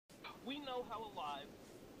know how alive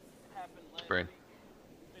happened last Brain. week.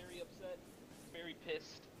 Very upset, very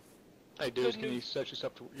pissed. Hey, dude, can you set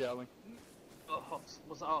yourself to yelling? Okay, I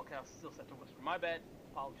was still set to whisper. My bad.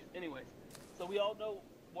 Apologies. Anyways, so we all know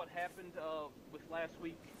what happened with last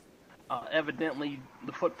week. Evidently,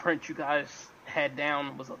 the footprint you guys had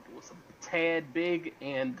down was a tad big,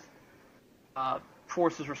 and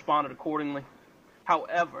forces responded accordingly.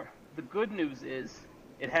 However, the good news is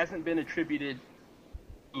it hasn't been attributed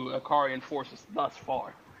to Icarian forces thus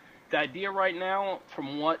far. The idea right now,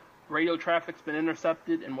 from what radio traffic's been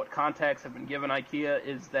intercepted and what contacts have been given IKEA,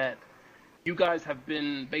 is that you guys have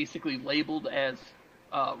been basically labeled as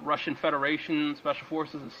Russian Federation Special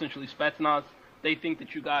Forces, essentially Spetsnaz. They think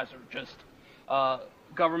that you guys are just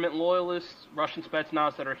government loyalists, Russian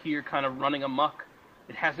Spetsnaz that are here kind of running amok.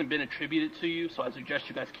 It hasn't been attributed to you, so I suggest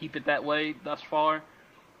you guys keep it that way thus far.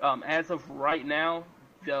 As of right now,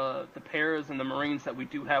 the paras and the Marines that we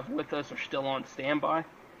do have with us are still on standby.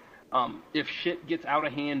 If shit gets out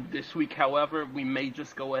of hand this week, however, we may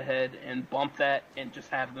just go ahead and bump that and just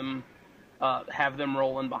have them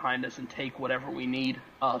rolling behind us and take whatever we need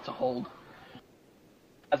to hold.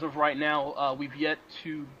 As of right now, we've yet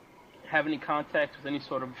to have any contact with any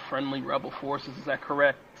sort of friendly rebel forces. Is that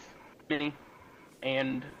correct, Minnie?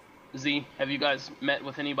 And Z, have you guys met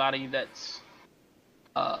with anybody that's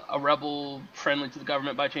a rebel friendly to the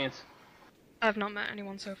government by chance? I've not met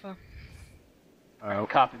anyone so far. Oh.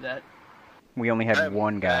 Copy that. We only had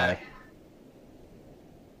one guy.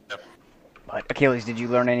 Yep. But Achilles, did you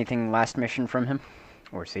learn anything last mission from him?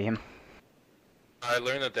 Or see him? I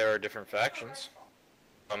learned that there are different factions.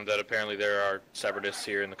 That apparently there are separatists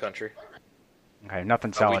here in the country. Okay,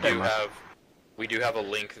 nothing solid. We do have a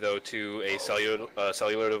link though to a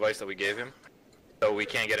cellular device that we gave him, so we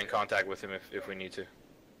can get in contact with him if we need to.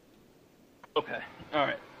 Okay. All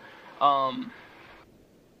right.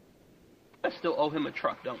 I still owe him a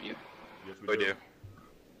truck, don't you? Yes, We do.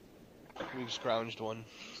 We've scrounged one.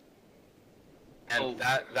 And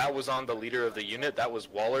that was on the leader of the unit. That was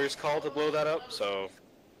Waller's call to blow that up. So.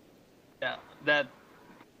 Yeah, that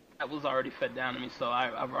was already fed down to me, so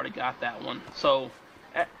I've already got that one. So.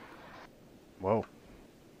 Whoa.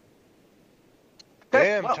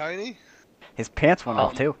 Damn, well, Tiny. His pants went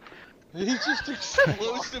off too. He just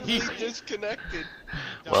explosively disconnected.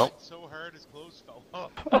 Well, Died so hard his clothes fell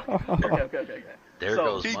off. Okay. there So,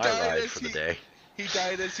 goes he my died ride as for the he- day. He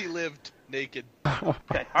died as he lived, naked.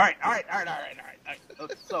 Okay. All right.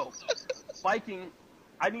 So, Viking,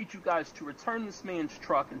 I need you guys to return this man's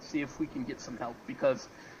truck and see if we can get some help, because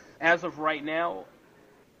as of right now,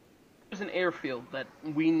 there's an airfield that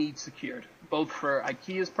we need secured, both for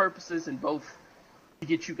IKEA's purposes and both to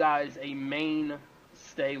get you guys a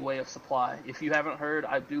mainstay way of supply. If you haven't heard,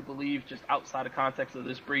 I do believe, just outside of context of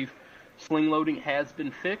this brief, sling loading has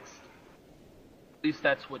been fixed. At least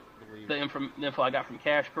that's what the info I got from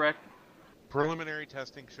Cash, correct? Preliminary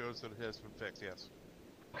testing shows that it has been fixed, yes.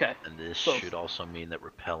 Okay. And this So- should also mean that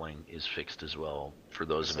repelling is fixed as well for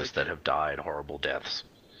those of us that have died horrible deaths.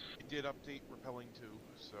 It did update repelling too,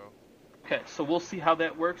 so... Okay, so we'll see how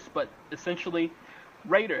that works, but essentially,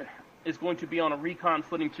 Raider is going to be on a recon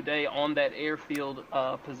footing today on that airfield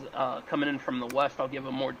coming in from the west. I'll give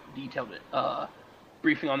a more detailed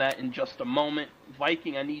briefing on that in just a moment.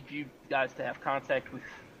 Viking, I need you guys to have contact with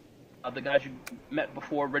the guys you met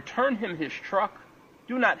before. Return him his truck.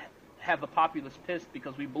 Do not have the populace pissed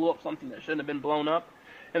because we blew up something that shouldn't have been blown up.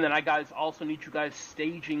 And then I guys also need you guys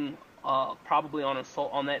staging probably on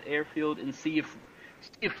assault on that airfield and see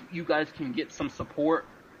if you guys can get some support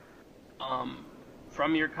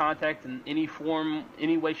from your contact in any form,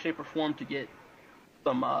 any way, shape, or form to get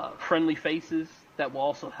some friendly faces that will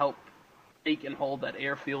also help take and hold that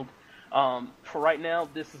airfield. For right now,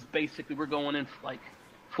 this is basically, we're going in like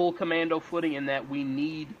full commando footing in that we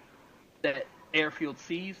need that airfield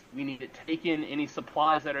seized. We need to take in any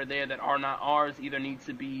supplies that are there that are not ours, either need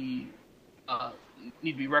to be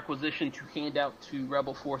requisitioned to hand out to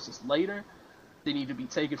rebel forces later. They need to be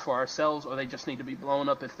taken for ourselves, or they just need to be blown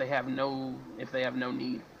up if they have no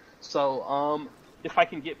need. So, if I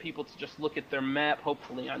can get people to just look at their map,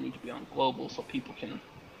 hopefully I need to be on global so people can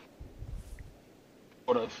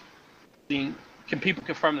sort of see. Can people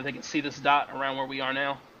confirm that they can see this dot around where we are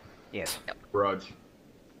now? Yes. Raj.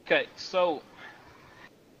 Okay, so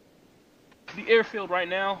the airfield right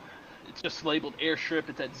now, it's just labeled airstrip.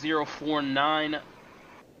 It's at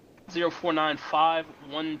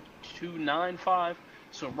 0495-1295.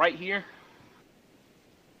 So right here.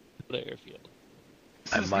 The airfield.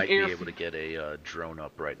 I might be able to get a drone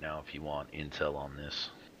up right now if you want intel on this.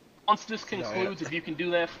 Once this concludes, if you can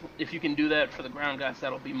do that for the ground guys,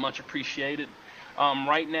 that'll be much appreciated.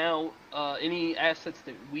 Right now, any assets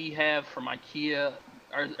that we have from IKEA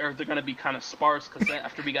are they're going to be kind of sparse because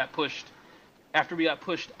after we got pushed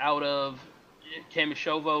out of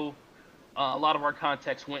Kamishovo, a lot of our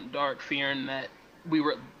contacts went dark, fearing that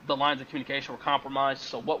the lines of communication were compromised.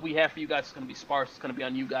 So what we have for you guys is going to be sparse. It's going to be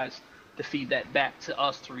on you guys to feed that back to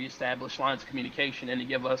us to reestablish lines of communication and to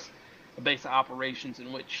give us a base of operations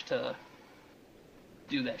in which to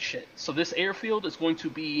do that shit. So this airfield is going to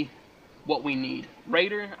be what we need.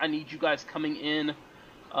 Raider, I need you guys coming in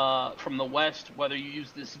from the west, whether you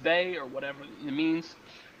use this bay or whatever it means.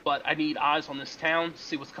 But I need eyes on this town,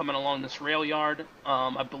 see what's coming along this rail yard.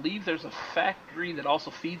 I believe there's a factory that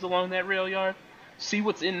also feeds along that rail yard. See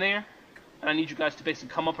what's in there. And I need you guys to basically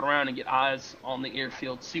come up and around and get eyes on the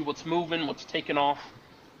airfield. See what's moving, what's taking off,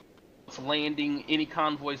 what's landing, any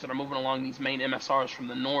convoys that are moving along these main MSRs from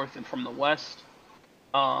the north and from the west.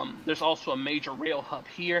 There's also a major rail hub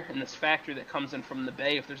here in this factory that comes in from the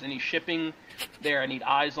bay. If there's any shipping there, I need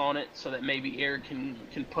eyes on it so that maybe air can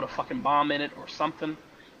put a fucking bomb in it or something.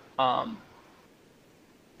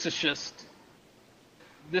 This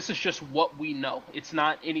is just what we know. It's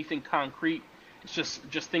not anything concrete. It's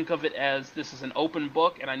just think of it as this is an open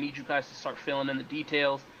book, and I need you guys to start filling in the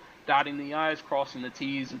details, dotting the I's, crossing the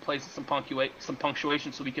T's, and placing some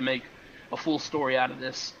punctuation so we can make a full story out of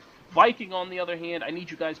this. Viking, on the other hand, I need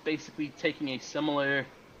you guys basically taking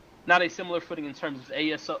not a similar footing in terms of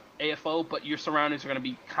AFO, but your surroundings are going to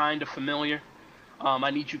be kind of familiar. I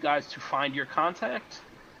need you guys to find your contact.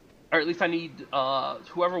 Or at least I need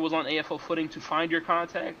whoever was on AFO footing to find your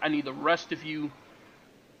contact. I need the rest of you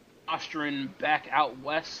posturing back out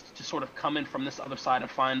west to sort of come in from this other side and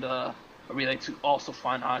find a relay to also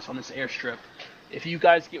find eyes on this airstrip. If you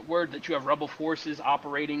guys get word that you have rebel forces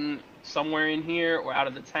operating somewhere in here or out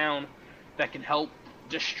of the town that can help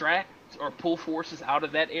distract or pull forces out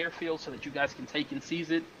of that airfield so that you guys can take and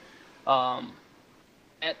seize it,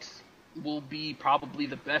 that will be probably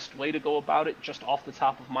the best way to go about it, just off the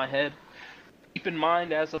top of my head. Keep in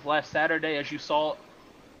mind, as of last Saturday, as you saw,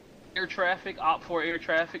 air traffic, Op4 air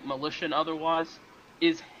traffic, militia and otherwise,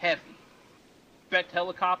 is heavy. Expect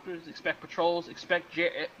helicopters, expect patrols, expect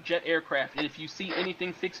jet aircraft, and if you see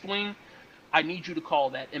anything fixed wing, I need you to call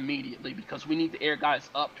that immediately, because we need the air guys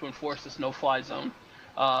up to enforce this no-fly zone.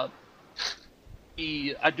 I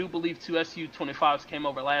do believe 2 Su-25s came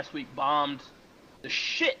over last week, bombed the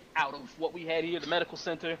shit out of what we had here, the medical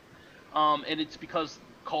center, and it's because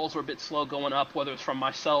calls were a bit slow going up, whether it's from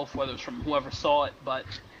myself, whether it's from whoever saw it, but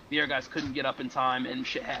the air guys couldn't get up in time and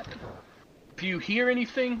shit happened. If you hear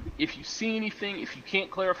anything, if you see anything, if you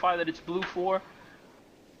can't clarify that it's Blue 4,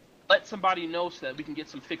 let somebody know so that we can get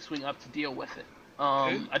some fixed wing up to deal with it.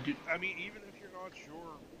 I mean, even if you're not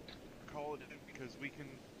sure, call it in, because we can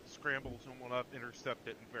scramble someone up, intercept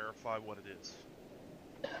it, and verify what it is.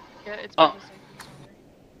 Yeah, it's been the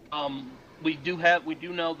same. We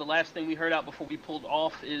do know the last thing we heard out before we pulled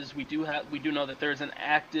off is we do know that there's an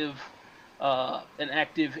active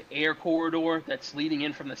air corridor that's leading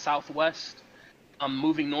in from the southwest.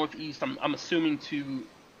 Moving northeast. I'm assuming to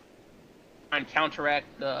try and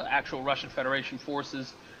counteract the actual Russian Federation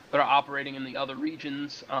forces that are operating in the other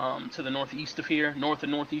regions to the north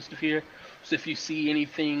and northeast of here. So if you see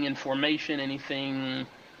anything in formation, anything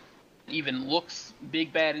even looks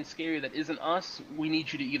big, bad, and scary that isn't us, we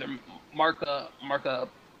need you to either mark a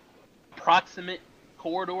approximate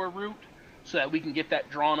corridor route so that we can get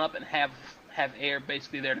that drawn up and have air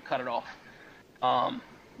basically there to cut it off.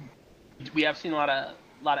 We have seen a lot of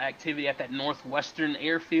activity at that northwestern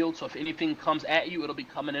airfield, so if anything comes at you, it'll be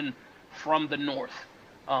coming in from the north.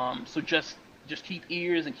 So just keep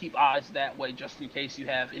ears and keep eyes that way, just in case you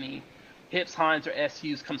have any Hips, Hinds, or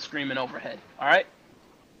SUs come screaming overhead. All right?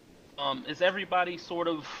 Is everybody sort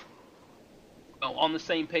of on the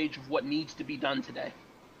same page of what needs to be done today?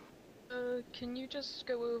 Can you just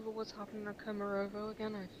go over what's happening at Komarovo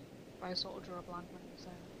again? I sort of drew a blank when you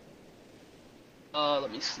said it.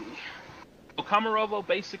 Let me see. So Komarovo,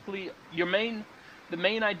 basically, the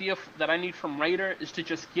main idea that I need from Raider is to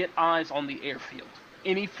just get eyes on the airfield.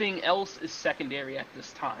 Anything else is secondary at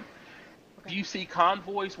this time. Okay. If you see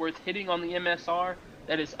convoys worth hitting on the MSR,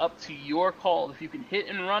 that is up to your call. If you can hit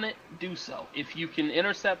and run it, do so. If you can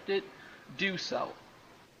intercept it, do so.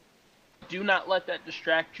 Do not let that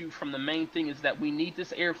distract you from the main thing, is that we need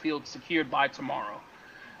this airfield secured by tomorrow.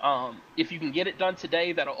 If you can get it done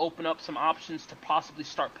today, that'll open up some options to possibly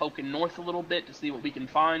start poking north a little bit to see what we can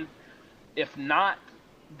find. If not,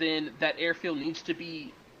 then that airfield needs to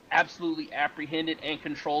be absolutely apprehended and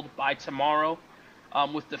controlled by tomorrow,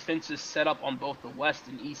 with defenses set up on both the west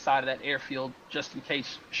and east side of that airfield, just in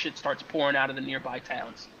case shit starts pouring out of the nearby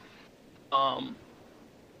towns.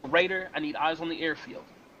 Raider, I need eyes on the airfield.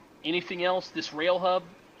 Anything else, this rail hub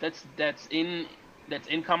that's in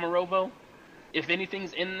Camarovo, if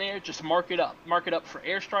anything's in there, just mark it up. Mark it up for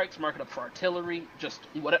airstrikes, mark it up for artillery, just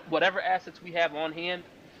whatever assets we have on hand,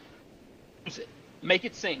 use it. Make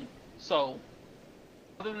it sing. So,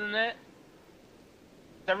 other than that,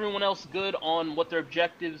 is everyone else good on what their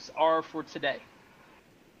objectives are for today?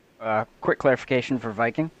 Quick clarification for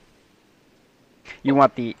Viking. You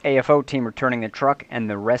want the AFO team returning the truck and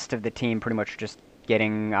the rest of the team pretty much just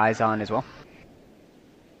getting eyes on as well?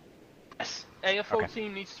 Yes. AFO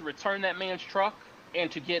team needs to return that man's truck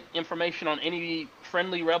and to get information on any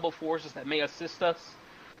friendly rebel forces that may assist us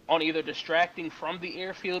on either distracting from the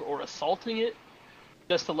airfield or assaulting it,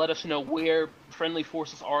 just to let us know where friendly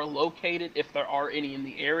forces are located, if there are any in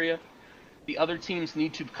the area. The other teams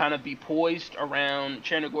need to kind of be poised around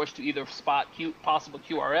Chernogorsk to either spot possible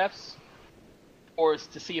QRFs, or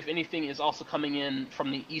to see if anything is also coming in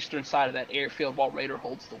from the eastern side of that airfield while Raider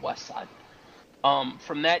holds the west side.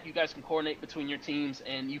 From that, you guys can coordinate between your teams,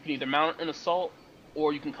 and you can either mount an assault,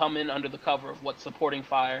 or you can come in under the cover of what supporting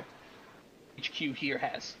fire HQ here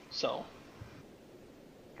has. So,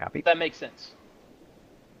 Copy. that makes sense.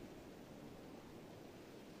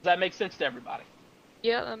 Does that make sense to everybody?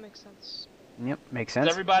 Yeah, that makes sense. Yep, makes sense.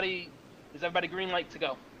 Is everybody green light to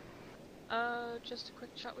go? Just a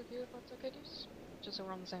quick chat with you if that's okay, Deuce? Just so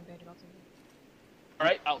we're on the same page about something.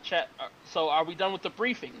 Alright, I'll chat. So are we done with the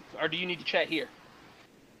briefing, or do you need to chat here?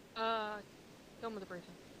 Done with the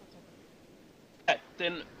briefing. That's okay. Okay,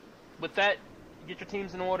 then with that, get your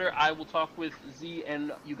teams in order. I will talk with Z,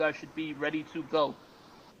 and you guys should be ready to go.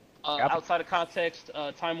 Yep. Outside of context,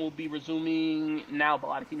 time will be resuming now,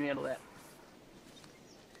 Balada. Can you handle that?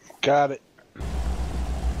 Got it. And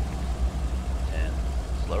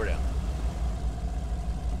slow her down.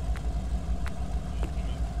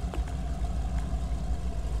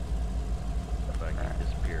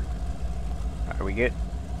 Disappeared. Are we good?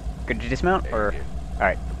 Good to dismount? Or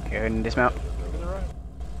alright, go ahead and dismount.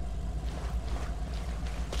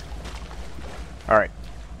 Alright.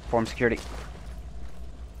 Form security.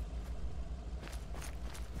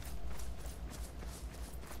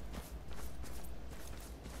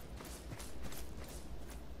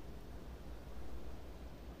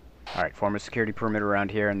 Alright, form a security perimeter around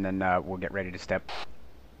here, and then we'll get ready to step.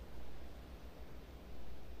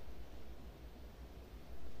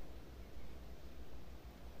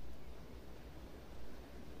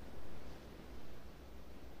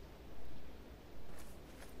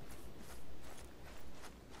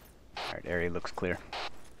 Alright, area looks clear.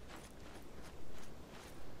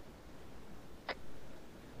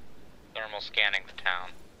 Thermal scanning the town.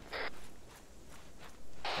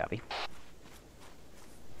 Copy.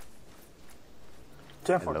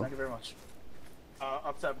 10-4, Hello. thank you very much.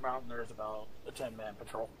 Up that mountain, there's about a 10-man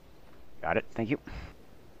patrol. Got it, thank you.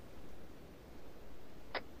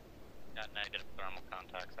 Got negative thermal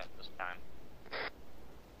contacts at this time.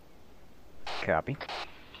 Copy.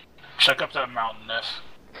 Check up that mountain, Ness.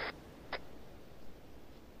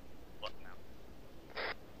 What now?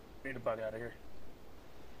 We need a bug out of here.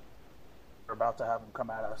 We're about to have them come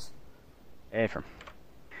at us. Affirm.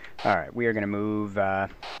 Alright, we are going to move,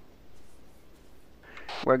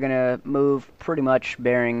 we're going to move pretty much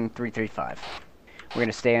bearing 335. We're going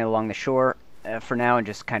to stay along the shore for now and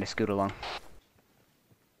just kind of scoot along.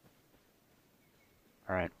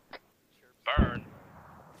 Alright. Burn.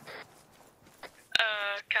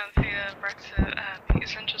 Can see Brexit,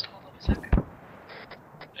 Peterson, just hold up a sec.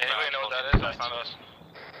 Anybody know what that is? That's not us.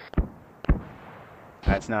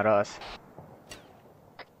 That's not us.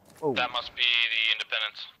 Oh. That must be the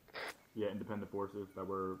Independents. Yeah, independent forces that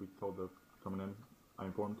we told of coming in. I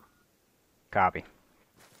informed. Copy.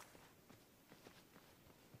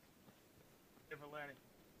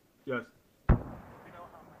 Yes. You know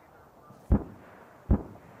how many there were?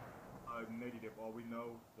 Negative. All we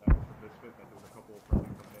know that from this fit that there was a couple of friendly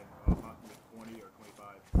coming in, approximately 20 or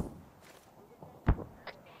 25.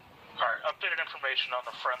 Alright, updated information on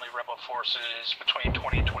the friendly rebel forces between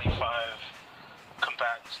 20 and 25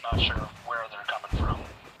 combatants, not sure where they're coming from.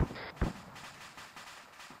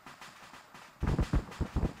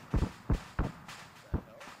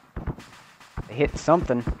 They hit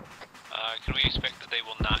something. Can we expect that they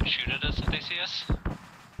will not shoot at us if they see us?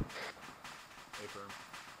 Affirm.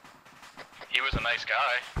 He was a nice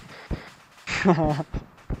guy.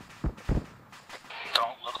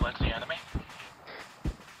 Don't look like the enemy.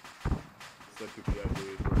 Said to PID,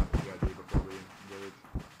 we're not PID before we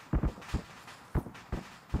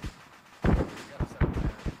engage.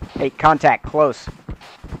 Hey, contact, close.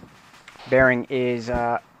 Bearing is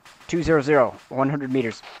 200, 100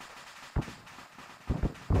 meters.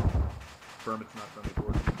 Confirm it's not friendly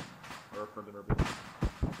forces. Or friendly rebels.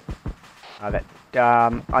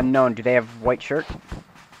 That, unknown, do they have white shirt?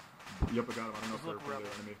 Yep, I got him. I don't know if they're friendly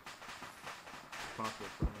or enemy. Possible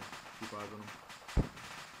friendly. Keep eyes on them.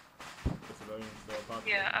 The civilians, so possible.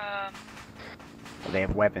 Yeah, Well, they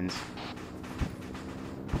have weapons.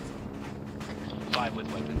 5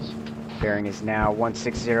 with weapons. Bearing is now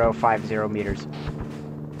 16050 meters.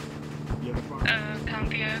 Yeah, they're fine.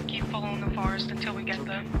 Panthea, keep following the forest until we get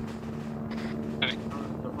there. They're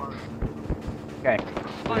fine. Okay,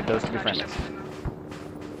 we'll get those to be friendlies.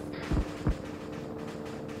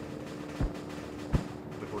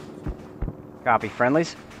 The forces. Copy,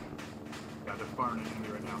 friendlies? Yeah, they're firing an enemy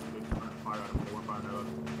right now. They're just trying to fire at them. They weren't firing at us.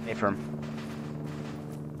 Stay firm.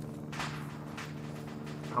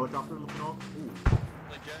 Helicopter looking off.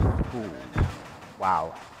 Ooh.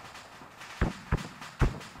 Wow.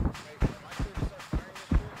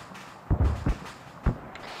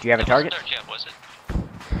 Do you have a target? Wasn't there yet, was it?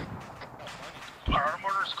 Are our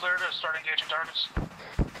mortars clear to start engaging targets?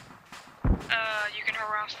 You can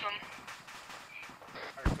harass them.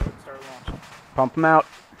 Start launching. Pump them out.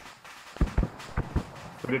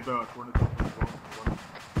 We did the coordinates up as well.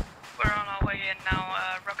 We're on our way in now.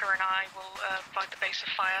 Rucker and I will fight the base of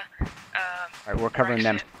fire. Alright, we're covering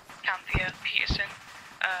them. Panthea, Peterson,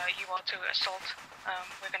 you are to assault.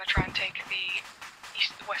 We're going to try and take the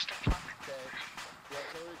western flank. Okay. The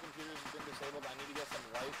artillery computers have been disabled. I need to get some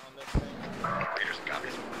light on this thing. Raiders and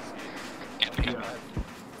copies.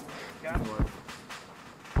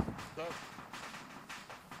 So,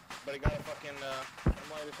 but I got a fucking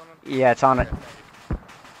light or something? Yeah, it's on it.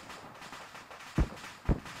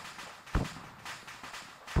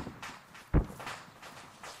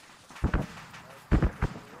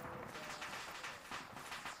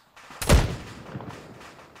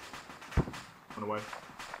 On the way.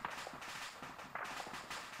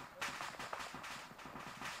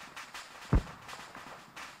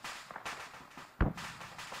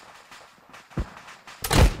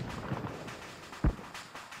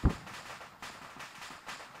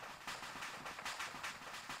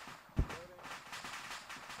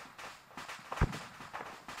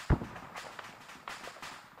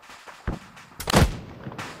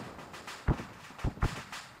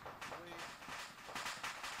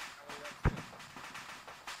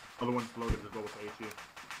 Other one's loaded as well with the AC.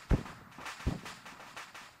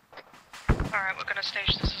 Alright, we're going to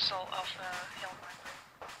stage this assault off Hill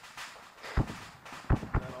 9.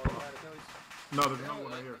 No, there's another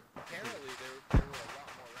one right here. Apparently there were a lot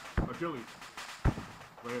more rounds. Achilles.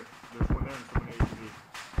 Right here. There's one there and someone ATV.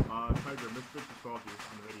 Tiger, Misfits just called you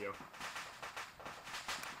on the video.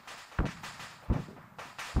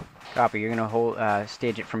 Copy, you're gonna hold,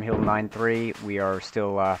 stage it from Hill 9-3. We are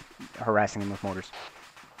still, harassing them with mortars.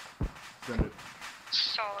 Send it.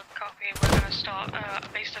 Solid copy. We're going to start a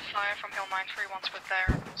base of fire from Hill 9-3 once we're there.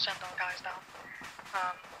 We'll send our guys down.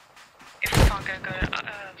 If we can't get a good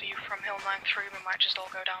view from Hill 9-3, we might just all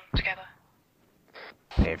go down together.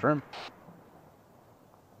 Stay firm.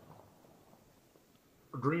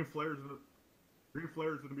 Green flares are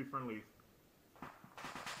gonna be friendlies.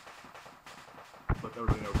 Let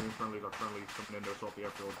everybody know, green friendlies are friendlies coming in to assault the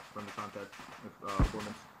airfield. Friendly contact with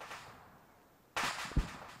coordinates.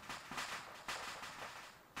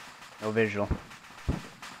 No visual.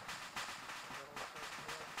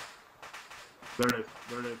 There it is.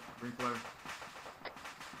 There it is. Green flare.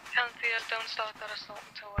 Panthea, don't start that assault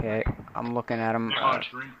until we're Okay, I'm looking at them.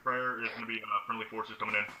 Green flare is gonna be friendly forces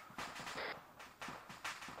coming in.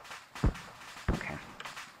 Okay.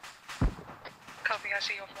 Copy, I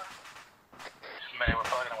see your flare. May, we're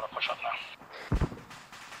probably gonna want to push up now.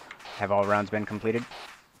 Have all rounds been completed?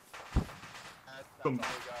 That's all we got.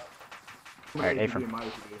 Alright, A-firm.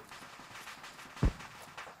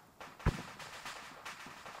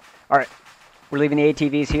 Alright, we're leaving the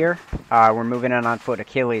ATVs here. We're moving in on foot.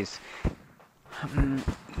 Achilles,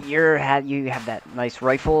 you have that nice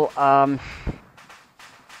rifle.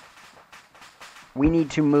 We need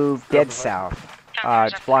to move dead south.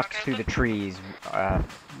 It's blocked through the trees.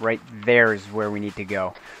 Right there is where we need to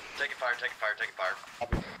go. Taking fire, taking fire, taking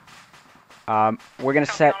fire.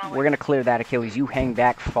 We're gonna clear that, Achilles. You hang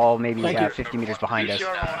back, fall maybe 50 meters behind us.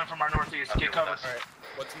 From our northeast, get cover. Alright,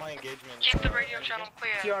 what's my engagement? Keep the radio channel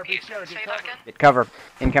clear. Peterson, say that again? Get cover.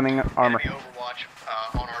 Incoming armor. Enemy overwatch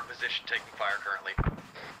on our position, taking fire currently.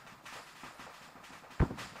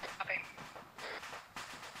 Copy.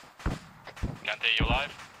 Can't you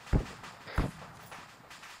alive?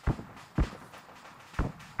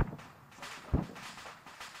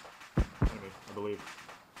 Enemy, I believe.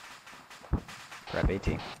 Grab AT.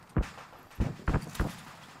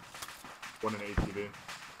 One in ATV.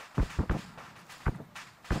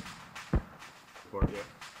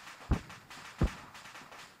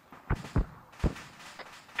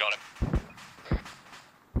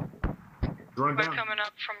 Drawing We're down. coming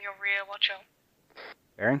up from your rear, watch out.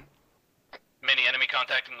 Bearing? Many enemy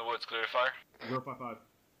contact in the woods, clear to fire. 055.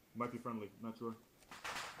 Might be friendly, not sure.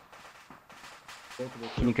 Multiple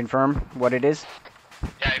Can you confirm what it is?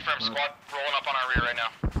 Yeah, affirm, squad rolling up on our rear right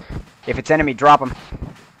now. If it's enemy, drop them.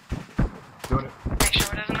 Doing it. Make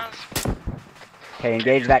sure it isn't us. Okay,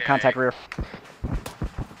 engage that contact rear.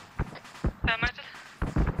 Terminated.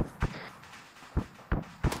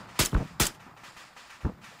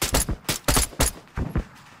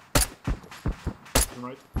 Turn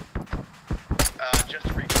right. Just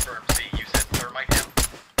to reconfirm, see, you said thermite him?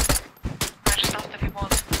 I just asked if he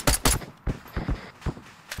was.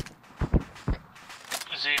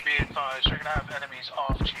 Z, be advised, you're gonna have enemies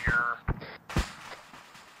off to your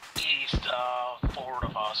east, forward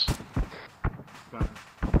of us. Copy.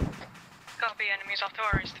 Copy, enemies off to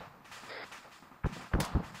our east.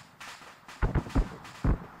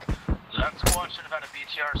 That squad should have had a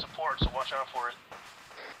BTR support, so watch out for it.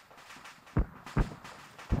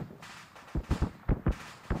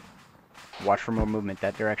 Watch for more movement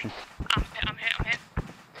that direction. I'm hit.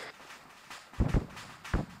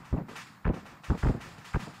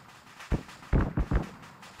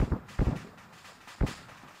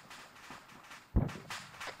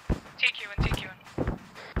 TQ in.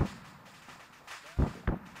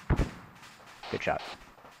 Good shot.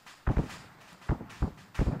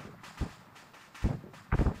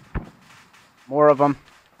 More of them.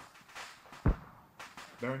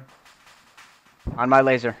 Bearing. On my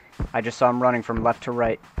laser. I just saw him running from left to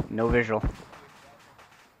right. No visual.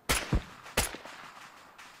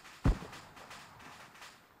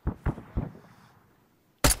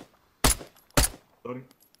 Loading.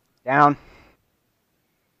 Down.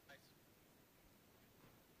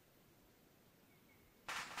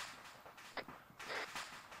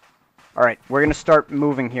 Alright, we're gonna start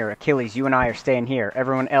moving here. Achilles, you and I are staying here.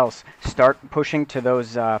 Everyone else, start pushing to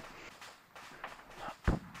those, damn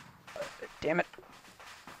it.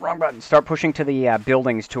 Wrong button. Start pushing to the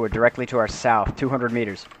buildings directly to our south, 200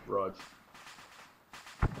 meters. Raj.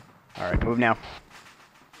 Alright, move now.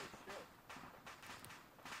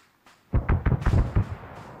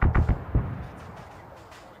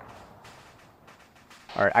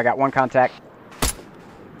 Alright, I got one contact.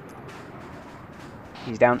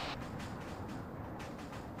 He's down.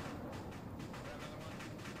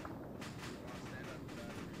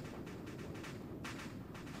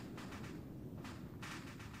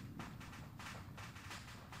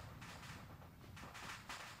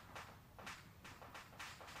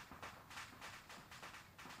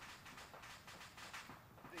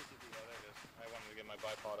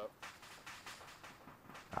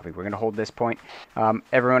 Copy. We're going to hold this point.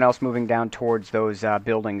 Everyone else moving down towards those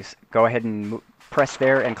buildings. Go ahead and press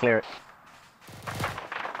there and clear it.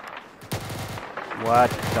 What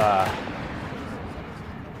the...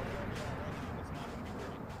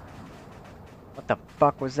 What the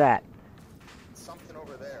fuck was that? Something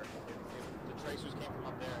over there. The tracers came from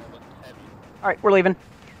up there and it looked heavy. Alright, we're leaving.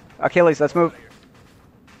 Achilles, let's move.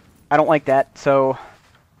 I don't like that, so...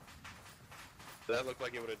 That looked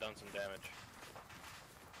like it would have done some damage.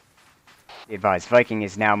 Be advised, Viking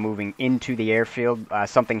is now moving into the airfield.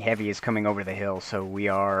 Something heavy is coming over the hill, so we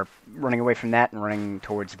are running away from that and running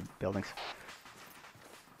towards the buildings.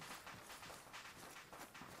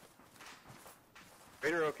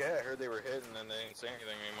 Raider, okay, I heard they were hit and then they didn't say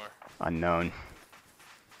anything anymore. Unknown.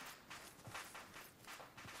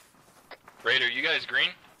 Raider, you guys green?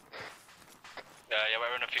 Yeah,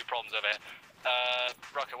 we're having a few problems over here.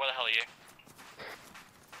 Rocket, where the hell are you?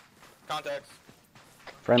 Contacts.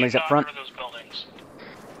 Friendlies up front. Those buildings.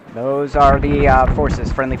 Those are the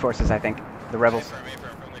forces, friendly forces, I think. The rebels.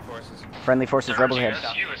 Friendly forces. Friendly forces, rebel ahead.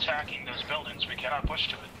 There's you attacking those buildings. We cannot push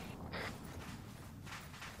to it.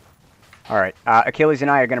 Alright, Achilles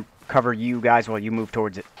and I are going to cover you guys while you move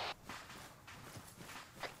towards it.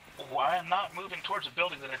 Why I'm not moving towards a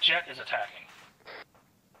building that a jet is attacking?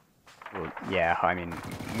 Well, yeah, I mean,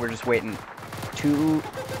 we're just waiting to...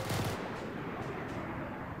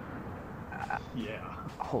 Yeah.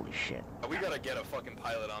 Holy shit. We gotta get a fucking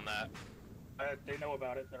pilot on that. They know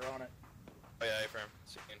about it. They're on it. Oh yeah, affirm.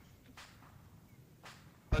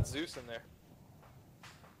 That's Zeus in there.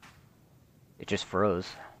 It just froze.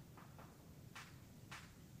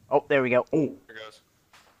 Oh, there we go. Oh, There goes.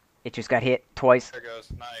 it just got hit twice. There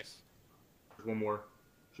goes. Nice. There's one more.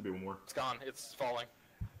 Should be one more. It's gone. It's falling.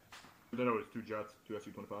 Then it was two jets, two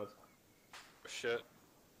Su-25s. Oh, shit.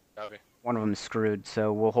 Copy. One of them's screwed,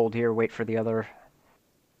 so we'll hold here, wait for the other.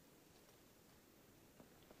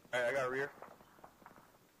 Alright, I got a rear.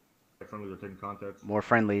 Friendlies are taking contacts. More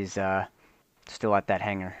friendlies still at that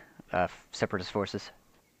hangar. Separatist forces.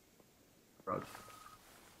 Roger.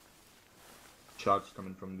 Shots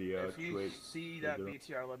coming from the If you 28. see that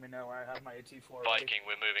BTR, let me know. I have my AT4. Viking,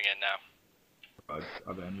 we're moving in now. Roger.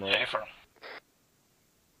 Other end low. Hey, firm.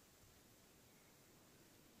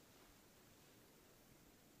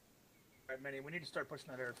 Alright, Manny, we need to start pushing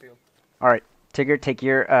that airfield. Alright, Tigger, take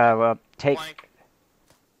your, take... Flank.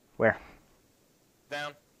 Where?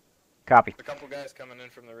 Down. Copy. A couple guys coming in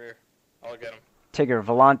from the rear. I'll get them. Tigger,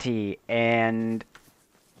 Volante, and...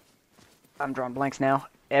 I'm drawing blanks now.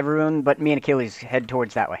 Everyone but me and Achilles head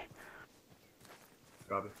towards that way.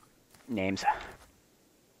 Copy. Names.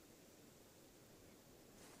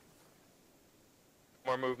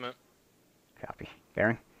 More movement. Copy.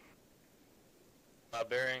 Bearing?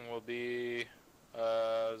 Bearing will be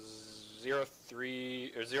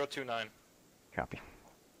 03 or 029. Copy.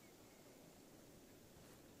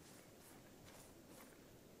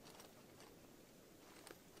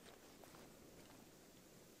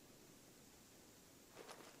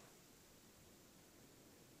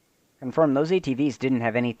 Confirm, those ATVs didn't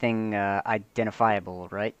have anything identifiable,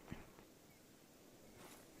 right?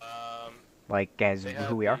 Like as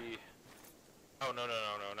who we are? Oh, no,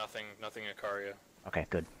 nothing Icarian. Okay,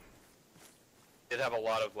 good. It have a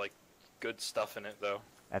lot of, like, good stuff in it, though.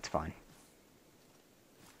 That's fine.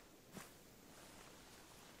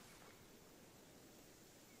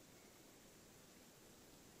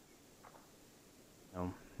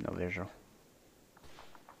 No visual.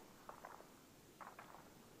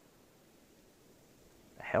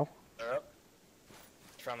 The hell? They're up.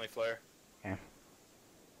 Friendly flare. Yeah.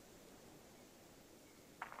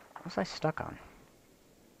 What was I stuck on?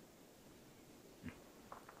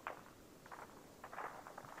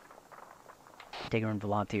 Tigger and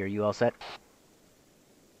Volante, are you all set?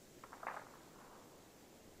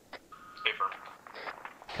 Paper.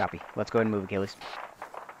 Copy. Let's go ahead and move, Achilles.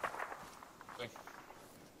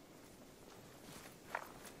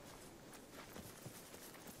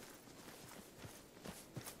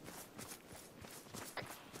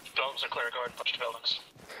 Dogs are clear, go ahead and push the buildings.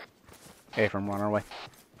 Hey, from we're on our way.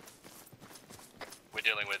 We're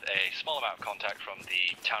dealing with a small amount of contact from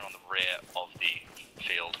the town on the rear of the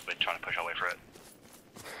field. We're trying to push our way through it.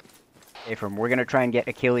 Ephraim, we're gonna try and get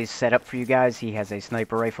Achilles set up for you guys. He has a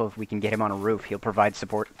sniper rifle. If we can get him on a roof, he'll provide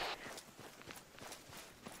support.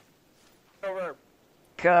 Over.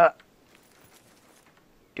 Do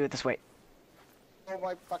it this way. Oh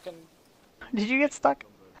my fucking. Did you get stuck?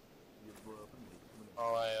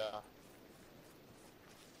 Oh, I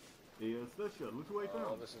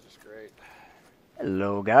Oh, this is just great.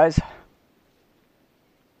 Hello, guys.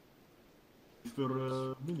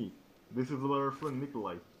 Mr. Mini, this is our friend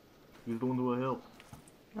Nikolai. He's the one who will help.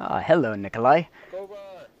 Hello, Nikolai. Over.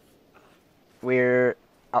 We're...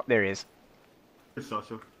 Oh, there he is. Hey,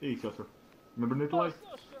 Sasha. Hey, Sasha. Remember Nikolai?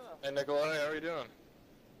 Hey, Nikolai, how are you doing?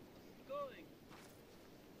 Going.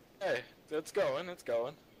 Hey, it's going. We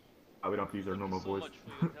don't have to use our normal So voice. much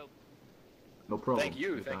for your help. No problem. Thank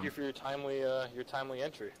you for your timely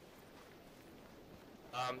entry.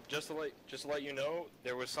 Just to let you know,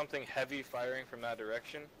 there was something heavy firing from that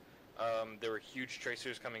direction. There were huge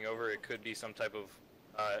tracers coming over. It could be some type of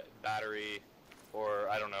battery, or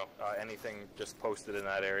I don't know, anything just posted in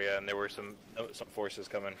that area. And there were some forces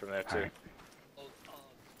coming from there too. Right.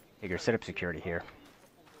 Figure, set up security here.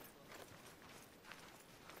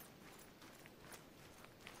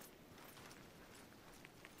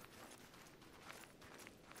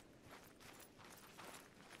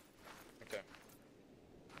 Okay.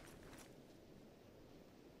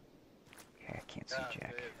 Okay, I can't see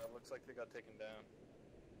Jack. It looks like they got taken down.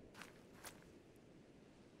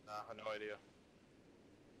 No idea.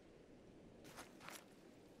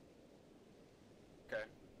 Okay.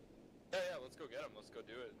 Yeah, let's go get him. Let's go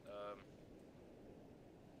do it.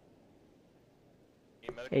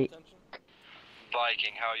 Need medical attention?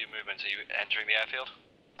 Viking, how are your movements? Are you entering the airfield?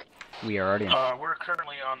 We are already in. We're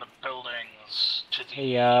currently on the buildings to the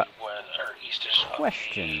Hey, east-ish of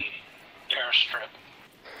question. the airstrip.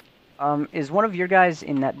 Is one of your guys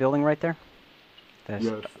in that building right there? Yes,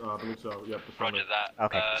 I believe so. Yep, the front Roger of- that.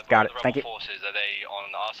 Okay, got it. The Thank you. rebel forces, are they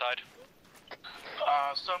on our side?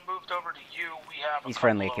 Some moved over to you. We have He's a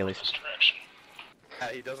friendly, couple over Achilles. this direction.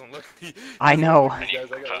 He doesn't look. I know. Can you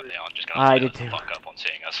confirm they aren't just I going did to too. fuck up on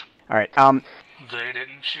seeing us? Alright, They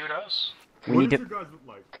didn't shoot us. we What need does to... your guys look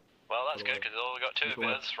like? Well, that's good, because all we got two of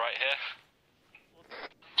Nikolai. us right here.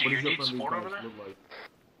 Do What you does your need friendly support guys over there? look like?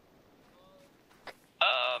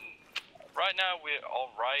 Right now we're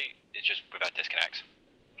alright, it's just we've had disconnects.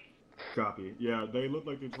 Copy. Yeah, they look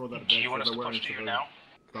like they throw that. Do you want us they're to wearing push to you civilian now?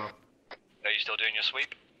 Stuff. Are you still doing your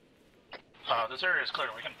sweep? This area is clear.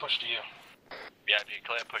 We can push to you. Yeah, if you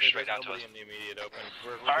clear, push straight down to us. In the immediate open.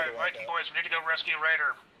 Alright, Viking boys, we need to go rescue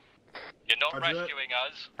Raider. You're not Roger that. rescuing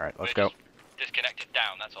us. Alright, let's We're go. just disconnected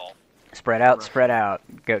down, that's all. Spread out, spread out.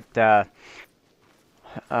 Got,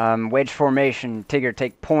 wedge formation. Tigger,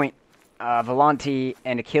 take point. Volanti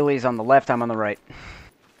and Achilles on the left, I'm on the right.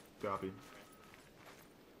 Copy.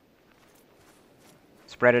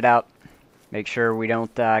 Spread it out. Make sure we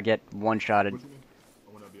don't get one-shotted. What you mean?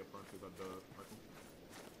 I want to be up front because the rifle.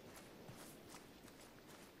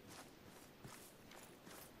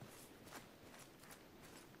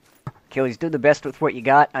 Achilles, do the best with what you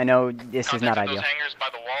got. I know this is not Contact ideal. those hangars by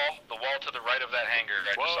the wall to the right of that hangar.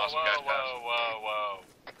 I just saw some guys pass.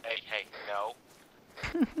 Hey, no.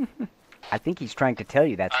 I think he's trying to tell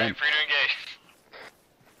you that's I am him. free to engage.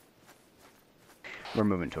 We're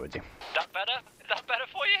moving towards you. Is that better? Is that better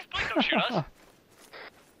for you? Please don't shoot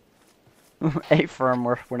us. Hey, firm,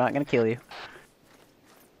 we're not gonna kill you.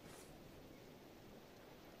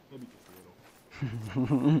 Maybe just a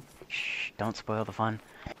little. Shh, don't spoil the fun.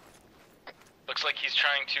 Looks like he's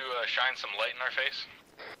trying to shine some light in our face.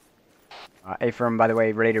 Hey, firm, by the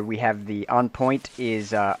way, Raider, we have the on point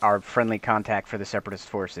is our friendly contact for the Separatist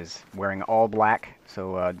forces, wearing all black,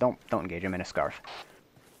 so don't engage him in a scarf.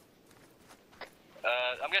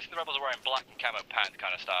 I'm guessing the rebels are wearing black and camo pants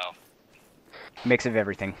kind of style. Mix of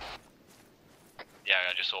everything. Yeah,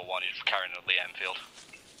 I just saw one who's carrying a Lee Enfield.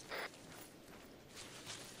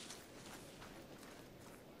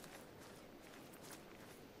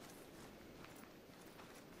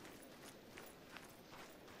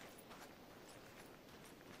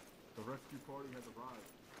 The rescue party has arrived.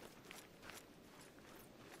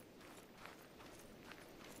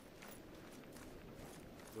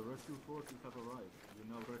 The rescue forces have arrived. You're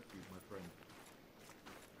now rescued, my friend.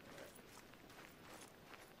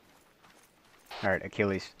 Alright,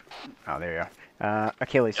 Achilles. Oh, there you are.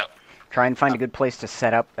 Achilles, Yep. try and find a good place to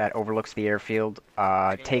set up that overlooks the airfield.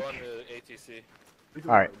 Take... Go on to ATC.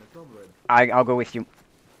 Alright. I'll go with you.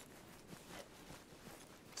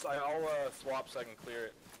 So I'll swap so I can clear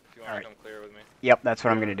it. If you want to come clear with me. Yep, that's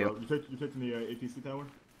what I'm gonna do. You taking the ATC tower?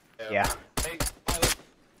 Yeah. Hey, pilot.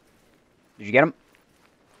 Did you get him?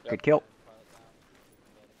 Yep. Good kill.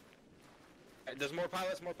 There's more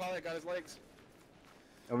pilots. More pilot. Got his legs.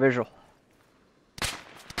 No visual.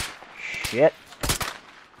 Shit.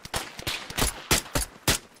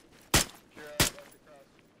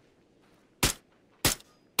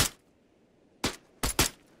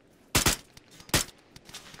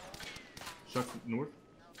 Shots north.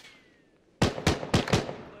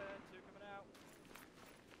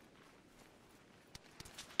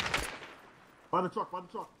 By the truck, by the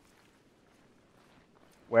truck.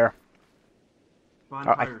 Where? Behind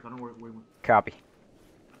Oh, the tires. I don't know where he went. Copy.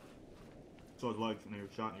 Saw his legs and they were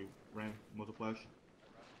shot and he ran. Muzzle flash.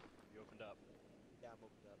 You opened up. Yeah, I'm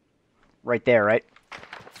opened up. Right there, right?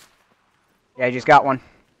 Yeah, I just got one.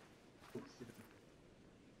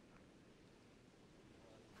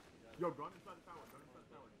 Yo, gun inside the tower. Gun inside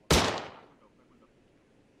the tower. Back window, back window.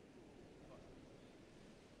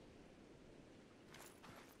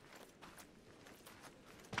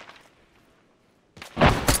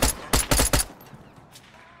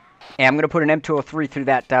 Yeah, I'm gonna put an M203 through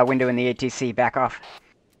that window in the ATC. Back off.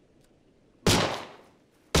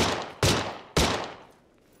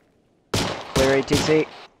 Clear ATC.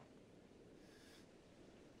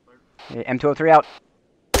 Yeah, M203 out.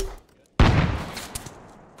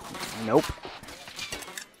 Nope.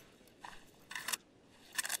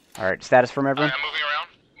 Alright, status from everyone? I'm moving around.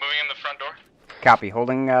 Moving in the front door. Copy,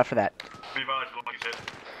 holding for that. Be advised, the hit.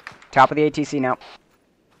 Top of the ATC now.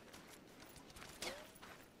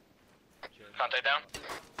 Contact down.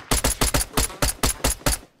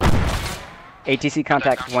 ATC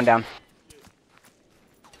contact, one down.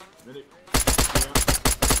 Medic.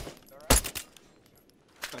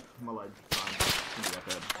 Yeah. My leg.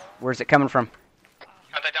 Where's it coming from?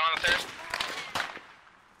 Contact down on the stairs.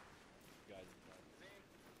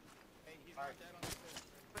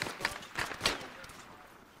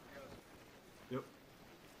 Yep.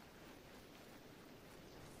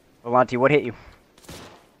 Volanti, what hit you?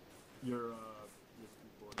 You're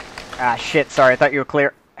Ah, shit, sorry, I thought you were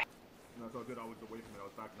clear. No, it's all good. I was away from it. I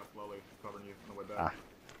was backing up slowly, covering you on the way back.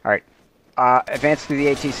 Alright. Advance through the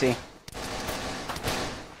ATC.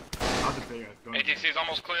 I'll just say it. ATC is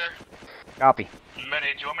almost clear. Copy.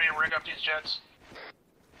 Minnie, do you want me to rig up these jets?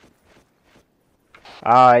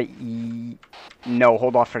 No,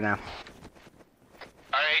 hold off for now.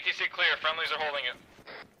 Alright, ATC clear. Friendlies are holding it.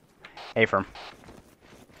 A-firm.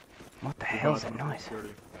 What the hell is that noise?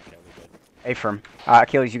 A-firm.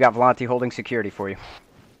 Achilles, you got Volanti holding security for you.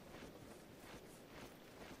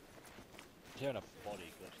 Hearing a body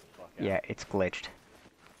glitch the fuck out. Yeah, it's glitched.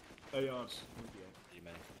 Hey, where's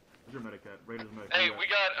your medic at? Raiders medic. Hey, we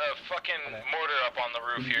got a fucking mortar up on the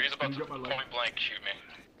roof here. He's about to point blank shoot me.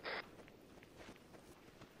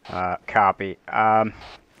 Copy. Can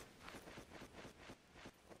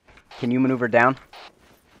you maneuver down?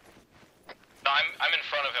 No, I'm in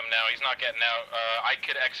front of him now. He's not getting out. I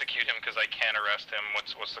could execute him because I can't arrest him.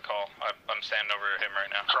 What's the call? I'm standing over him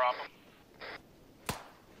right now. Drop him.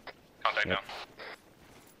 Contact down.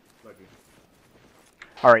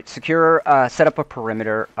 Alright, secure, set up a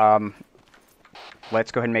perimeter.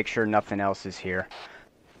 Let's go ahead and make sure nothing else is here.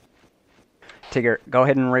 Tigger, go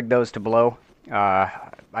ahead and rig those to blow.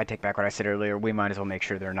 I take back what I said earlier. We might as well make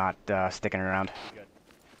sure they're not sticking around.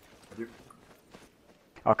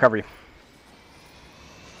 I'll cover you.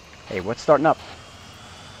 Hey, what's starting up?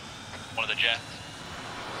 One of the jets.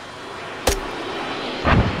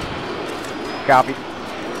 Copy.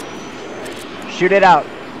 Shoot it out.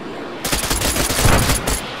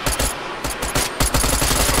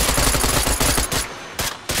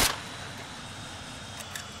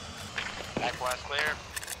 Back blast clear.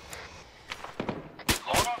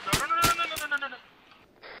 Hold on. No.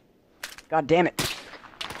 God damn it.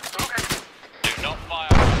 Okay. Do not fire.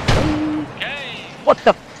 Okay. What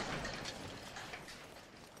the?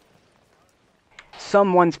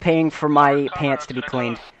 Someone's paying for my pants to be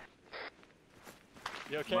cleaned.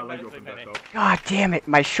 You okay, medically, Minnie? God damn it,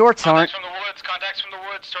 my shorts aren't. Contacts from the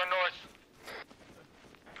woods, turn north.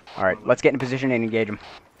 Alright, let's get in position and engage them.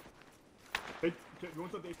 Hey, go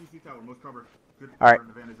inside the APC tower, most cover. Good Alright,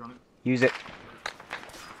 advantage on it. use it.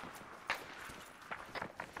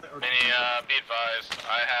 Minnie, be advised,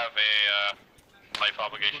 I have a life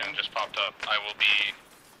obligation just popped up. I will be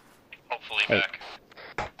hopefully back.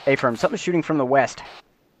 A-firm, something's shooting from the west.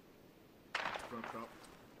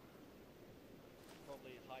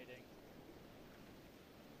 Probably hiding.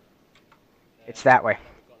 It's that way.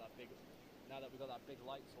 Now that we've got that big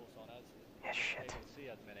light source on us, yeah, shit. They can see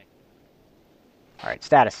us, Minnie. Alright,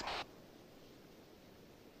 status.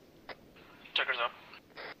 Checker's up.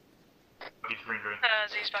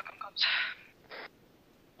 Z's back on comms.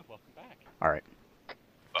 Oh, welcome back. Alright.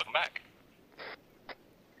 Welcome back.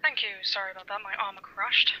 Thank you, sorry about that, my armor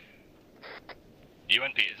crashed. You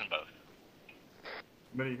and Peters and both.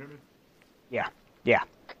 Minnie, you hear me? Yeah. Yeah.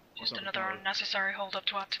 Just another unnecessary hold up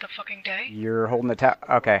to add to the fucking day. You're holding the tower.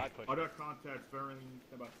 Okay. I got contacts bearing.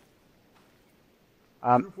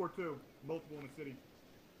 242, multiple in the city.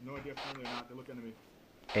 No idea if friendly or not. They look enemy.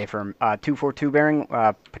 A-firm, 242 bearing,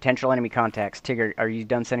 potential enemy contacts. Tigger, are you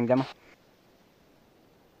done sending demo?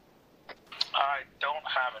 I don't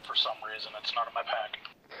have it for some reason. It's not in my pack.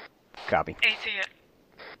 Copy. AT it.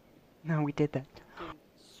 No, we did that.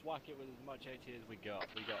 Swack it with as much AT as we got.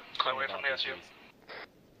 Clear away from the SU.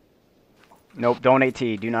 Nope, don't AT.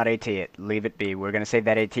 Do not AT it. Leave it be. We're gonna save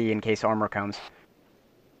that AT in case armor comes.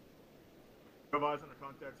 Have eyes on the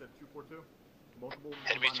contacts at 242. Multiple.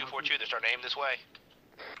 Enemies 242, they're starting to aim this way.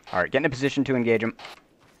 Alright, get in a position to engage them.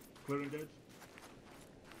 Clear to engage?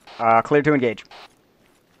 Clear to engage.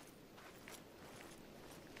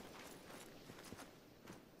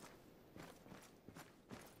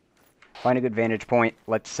 Find a good vantage point.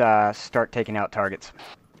 Let's start taking out targets.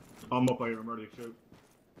 I'm up here. I'm ready to shoot.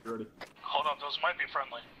 You ready? Hold on, those might be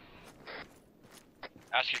friendly.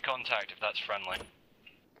 Ask your contact if that's friendly.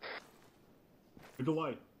 Good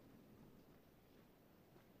delay.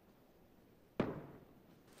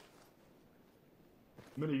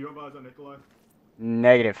 Minnie, you have eyes on Nikolai?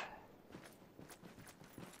 Negative.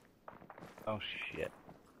 Oh shit.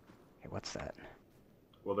 Hey, what's that?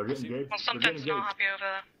 Well, they're getting engaged. Well, something's not happy over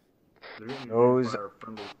there. They're getting Those- engaged by our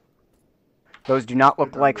friendly. Those do not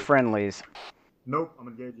look like friendlies. Nope, I'm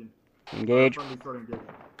engaging. Engage. Friendly start engaging.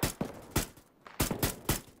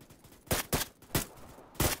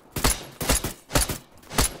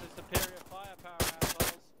 Superior firepower,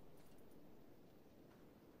 assholes.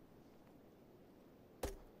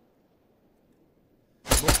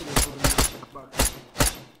 Most of them for the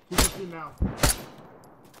 215 now.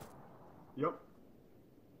 Yep.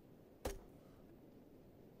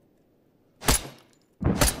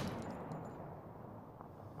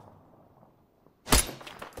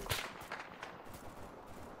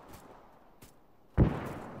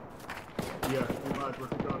 Yeah, we might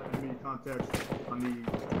got enemy contacts on the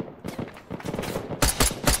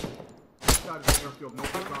side of the airfield, no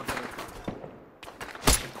contact.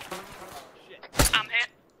 I'm hit.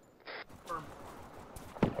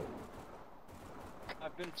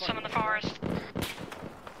 I've been Some in the forest.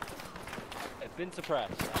 I've been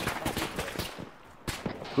suppressed.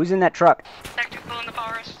 Who's in that truck? Tactical in the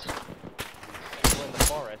forest. People in the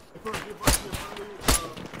forest.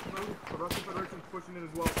 pushing in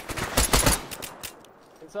as well.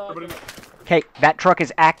 Inside. Everybody, Okay, that truck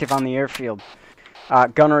is active on the airfield.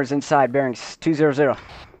 Gunner is inside, bearings 200.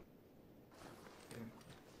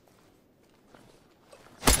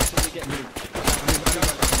 Somebody get me.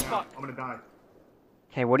 I'm gonna die.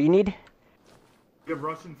 Okay, what do you need? We have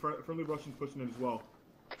friendly Russians pushing in as well.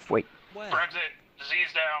 Wait, Brexit, disease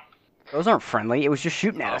down. those aren't friendly. It was just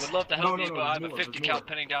shooting at I us. would love to help No, you, no, but I have there's a more, 50 there's cal more.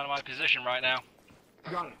 pinning down my position right now.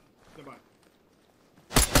 Got it. Stand by.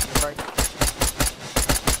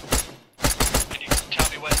 Can you tell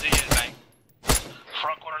me where Z is, mate?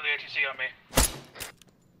 Front corner of the ATC on me.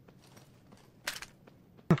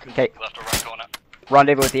 Okay, Left or right corner?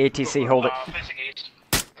 rendezvous with the ATC. Hold it. Facing east.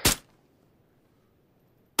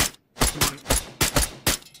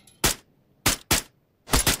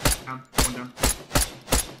 Down. One down.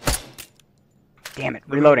 Damn it.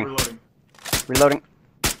 Reloading. Reloading. Reloading.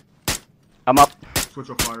 I'm up. Switch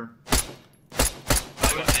off fire.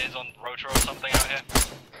 I got ears on rotor or something out here.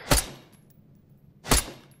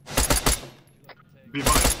 Be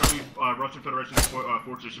advised, friendly Russian Federation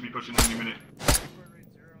forces should be pushing in any minute.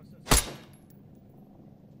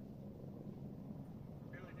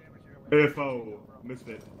 AFO,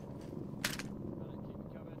 misfit.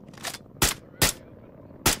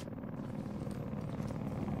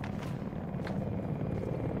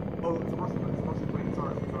 Oh, it's a Russian plane.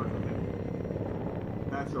 Sorry. Okay.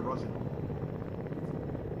 That's a Russian.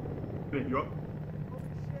 Hey, you up?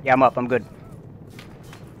 Yeah, I'm up. I'm good.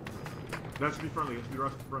 That should be friendly. That should be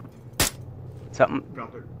Russian friendly. Something.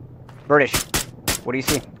 Got there. British. What do you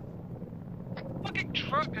see? Fucking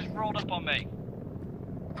truck just rolled up on me.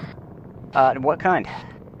 What kind?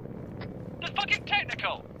 The fucking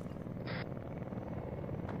technical.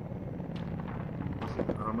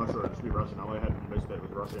 I'm not sure. It should be Russian. I went ahead and missed it. It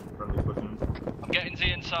was Russian. Friendly pushing. I'm getting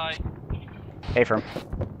Z inside. Hey, firm.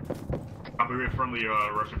 Copy. We have friendly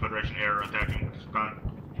Russian Federation air attacking. Time.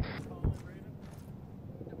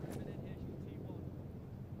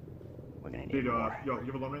 We're gonna need Need, more. yo, you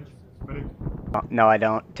have a long range? Medic? No, I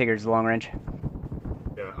don't. Tigger's long range.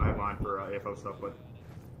 Yeah, I have mine for AFO stuff, but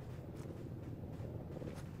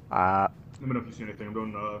Uh, let me know if you see anything. I'm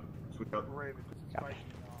doing switch out.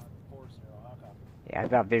 yeah, I've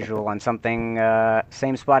got visual on something,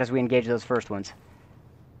 same spot as we engaged those first ones.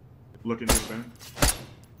 Look into the van.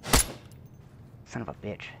 Son of a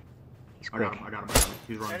bitch. He's I quick. got him.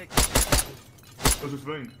 He's running. Those are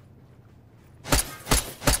civilians.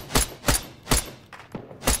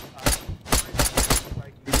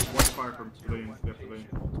 Watch the fire from civilians. Yeah, civilians.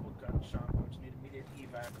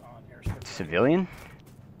 Civilian?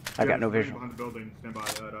 I got no civilian visual. Behind the building. Stand by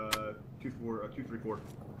at 234.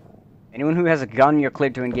 Anyone who has a gun, you're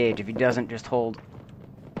cleared to engage. If he doesn't, just hold.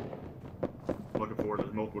 Looking forward.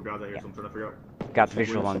 There's multiple guys out here, so I'm trying to figure out. Got the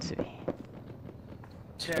visual on city.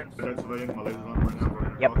 Is that civilian? My laser's on right now.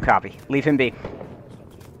 Running Yep, across. copy. Leave him be.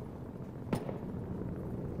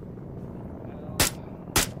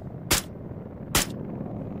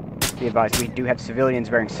 Be advised, we do have civilians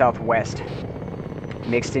bearing southwest.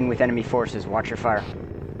 Mixed in with enemy forces. Watch your fire.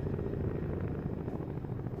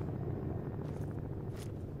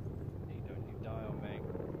 Don't you die on me.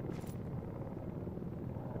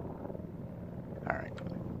 Alright.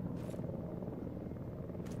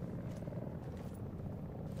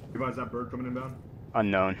 You advise that bird coming inbound?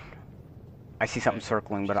 Unknown. I see something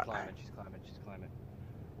circling, but She's climbing.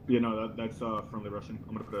 Yeah, no, that's friendly Russian.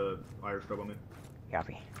 I'm gonna put a Irish scope on me.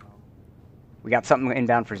 Copy. We got something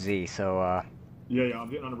inbound for Z, so, Yeah, I'm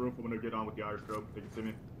getting on the roof. I'm gonna get on with the Irish scope. They can see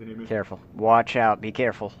me. They need me. careful. Watch out. Be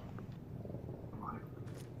careful.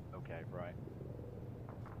 Okay, right.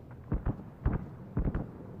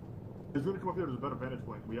 If you want to come up here, there's a better vantage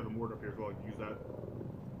point. We have a mortar up here as well. You can use that.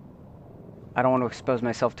 I don't want to expose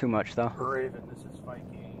myself too much, though. Raven, this is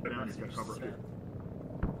Viking. Get down, he's got cover up here.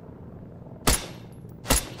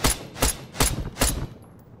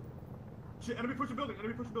 Shit, enemy pushing building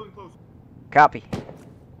close. Copy.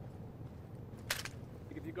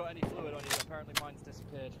 Have you got any fluid on you? Apparently mine's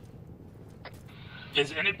disappeared.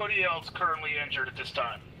 Is anybody else currently injured at this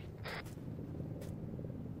time?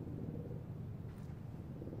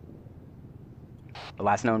 The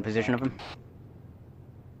last known position of him?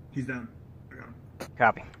 He's down. I got him.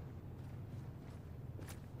 Copy.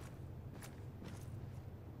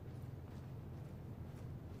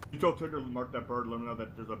 You told Tigger to mark that bird, let him know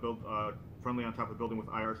that there's a friendly on top of the building with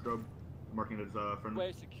IR strobe, marking it as friendly.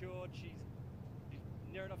 We're secured. She's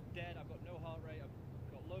near enough dead. I've got no heart rate.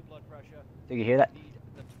 I've got low blood pressure. Did you hear that? Need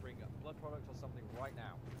them to bring up blood products or something right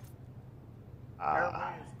now.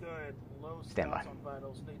 Airway is good. Low stand by. stats on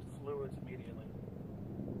vitals. Need fluids immediately.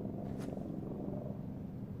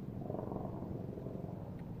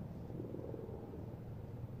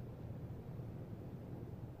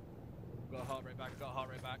 I've got a heart rate back. I've got a heart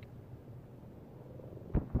rate back.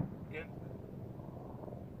 Yeah.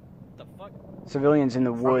 The fuck? Civilians in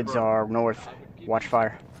the woods are north. I would give Watch you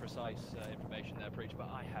fire. some precise information there, Preach, but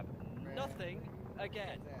I have nothing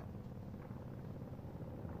again.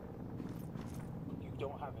 You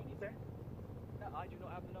don't have anything? No, I do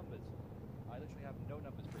not have the numbers. I literally have no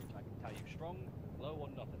numbers, Preach. I can tell you strong, low, or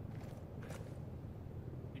nothing.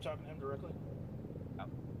 You talking to him directly? Oh,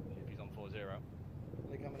 if he's on 4-0.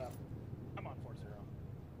 They coming up. I'm on 4-0.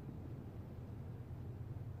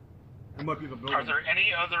 It might be the building. Are there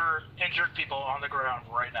any other injured people on the ground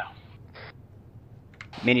right now?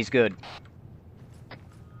 Mini's good.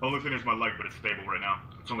 Only thing is my leg, but it's stable right now.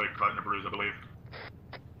 It's only a cut and a bruise, I believe.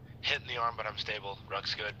 Hitting the arm, but I'm stable.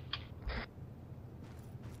 Ruck's good.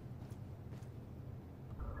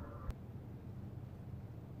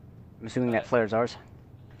 I'm assuming that flare's ours.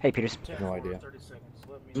 Hey, Peters. No idea.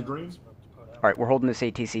 Is it green? Alright, we're holding this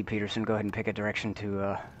ATC, Peterson. Go ahead and pick a direction to,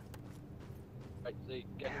 Right, so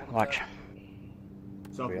get everyone watch. there.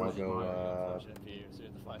 We all Southwest. go, Fortunate for you, as soon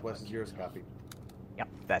as the flight west is back. yours, copy. Yep,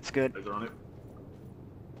 that's good. Laser on it.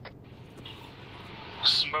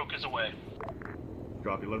 Smoke is away.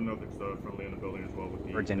 Copy. Let them know if it's friendly in the building as well. With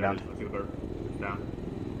the Birds inbound. I see the bird. It's down.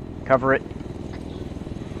 Cover it.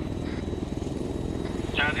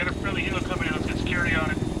 Yeah, they got a friendly helo coming in. Let's get security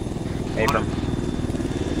on it. Abram.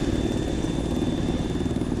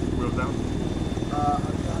 Wheels down.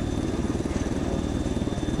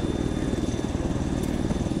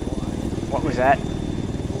 What was that?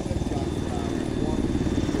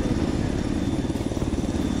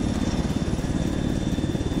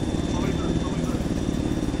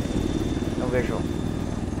 No visual.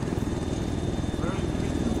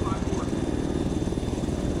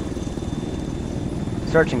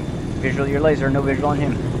 Searching. Visual your laser, no visual on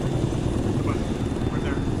him. Right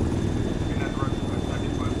there. In that direction. Right,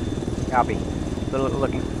 second one. Copy.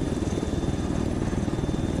 Looking.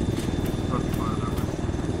 Trusting fire that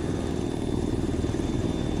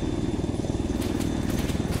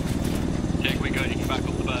way. Jake, we go. You can back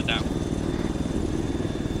up the bird now.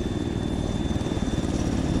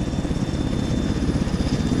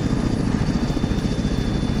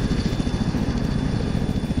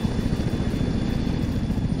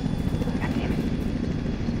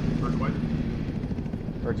 Birds away.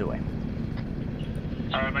 Birds away.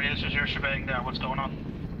 Alright, buddy, this is your shebang now. What's going on?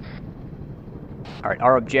 Alright,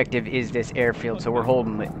 our objective is this airfield, so we're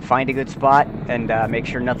holding it. Find a good spot and make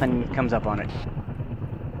sure nothing comes up on it.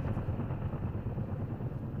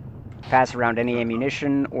 Pass around any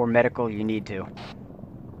ammunition or medical you need to.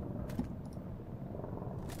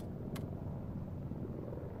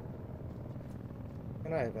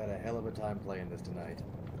 And I have had a hell of a time playing this tonight.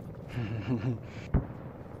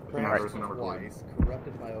 Alright. Crashed twice,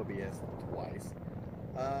 corrupted my OBS twice.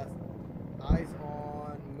 Eyes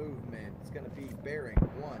on movement. It's gonna be bearing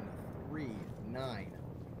 139.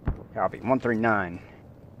 Copy. 139.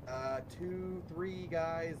 2, 3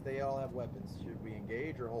 guys. They all have weapons. Should we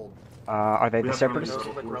engage or hold? Are they We the have friendly separatists?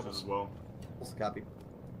 local forces as well. Copy.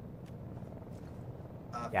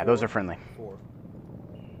 Yeah, those are friendly. 4.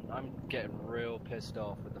 I'm getting real pissed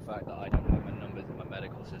off with the fact that I don't have my numbers in my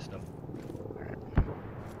medical system.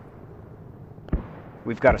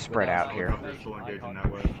 We've got to spread Without out that here. Helicopter's still information, engaging I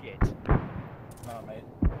that way. can't do shit. Oh, mate.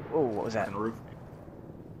 Oh, what was that? On the roof.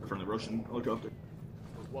 From the Russian helicopter.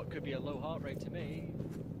 What could be a low heart rate to me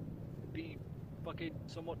would be fucking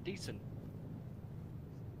somewhat decent.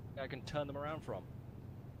 I can turn them around from.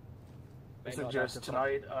 I May not have suggest to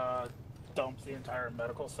tonight, dump the entire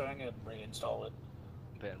medical thing and reinstall it.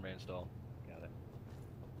 Put and reinstall. Got it.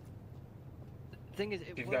 The thing is, it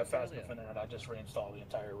If you've got worked fast earlier. enough internet, I just reinstall the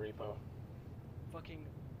entire repo. Fucking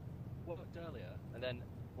worked earlier, and then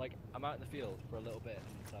like I'm out in the field for a little bit,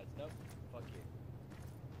 and decides, nope, fuck you.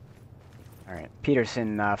 Alright,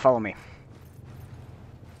 Peterson, follow me.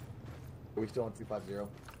 Are we still on 250?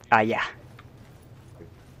 Yeah.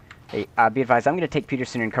 Hey, be advised, I'm going to take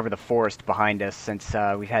Peterson and cover the forest behind us since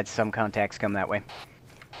we've had some contacts come that way.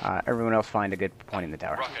 Everyone else find a good point in the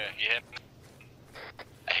tower. Rocker, you hit me?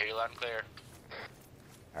 I hear you loud and clear.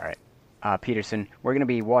 Alright. Peterson, we're going to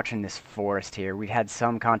be watching this forest here. We've had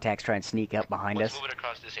some contacts try and sneak up behind What's us. moving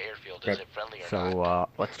across this airfield? Is it friendly or not? So,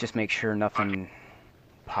 let's just make sure nothing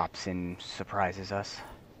pops and surprises us.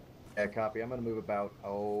 Yeah, copy. I'm gonna move about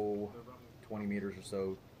 20 meters or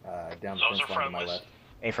so down the Those fence are line to my friendlies. left.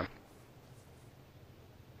 Ephraim.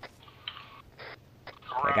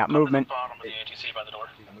 Around got up to movement. The bottom of the ATC by the door.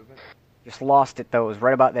 Movement. Just lost it, though. It was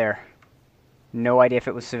right about there. No idea if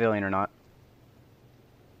it was civilian or not.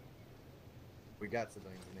 We got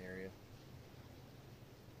civilians in the area.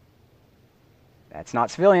 That's not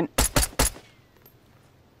civilian.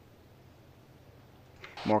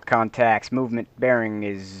 More contacts. Movement bearing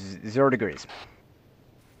is 0 degrees.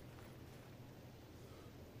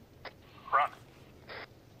 Run.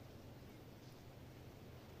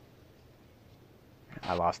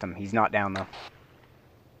 I lost him. He's not down, though.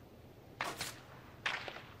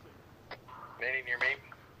 Manny near me.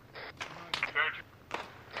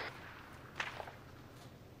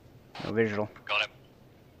 No visual. Got him.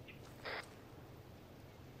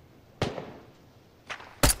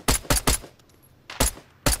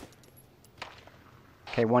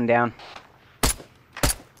 Okay, one down.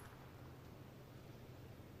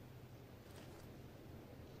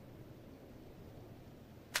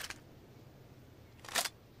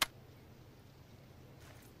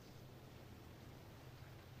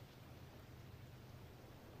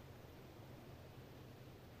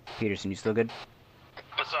 Peterson, you still good?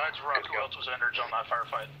 Besides Rock, who else was injured on that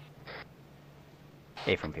firefight?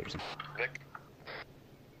 A from Peterson. Vic.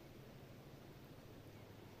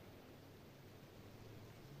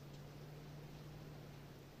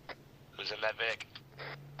 Who's in that Vic?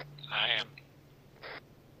 I am.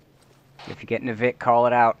 If you're getting a Vic, call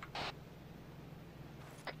it out.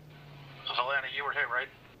 Valana, you were hit, right?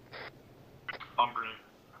 I'm green.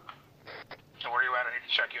 And where are you at? I need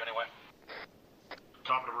to check you anyway.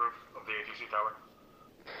 Top of the roof of the ATC tower.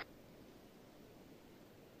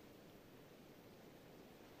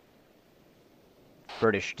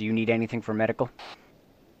 British, do you need anything for medical?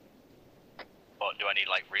 What, do I need,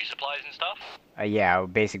 like, resupplies and stuff? Yeah,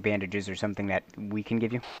 basic bandages or something that we can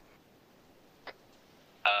give you.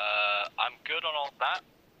 I'm good on all that.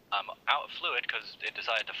 I'm out of fluid because it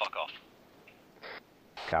decided to fuck off.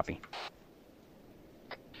 Copy.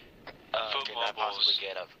 Can I possibly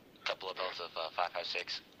get a couple of those of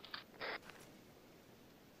 556?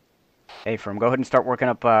 Hey, Firm, go ahead and start working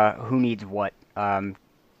up who needs what.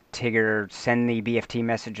 Tigger, send the BFT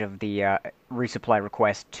message of the resupply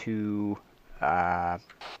request to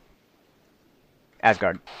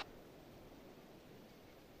Asgard.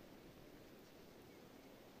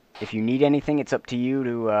 If you need anything, it's up to you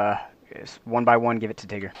to, one by one, give it to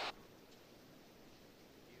Tigger.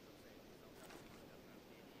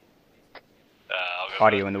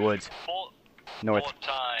 Audio in the woods. North. 4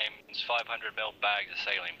 times 500 mil bags of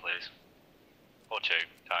saline, please. Or 2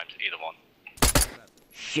 times, either one.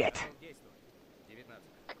 Shit.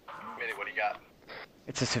 Minnie, what do you got?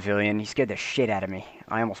 It's a civilian. He scared the shit out of me.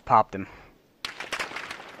 I almost popped him.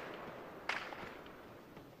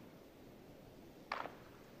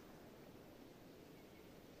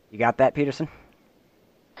 You got that, Peterson?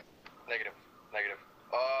 Negative.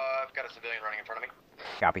 I've got a civilian running in front of me.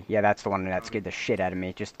 Copy. Yeah, that's the one that scared the shit out of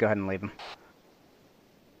me. Just go ahead and leave him.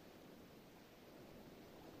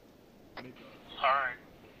 Alright.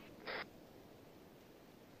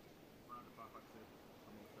 Round to 556.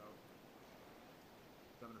 I'm almost out.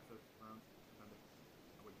 7 or 6 rounds. Depending on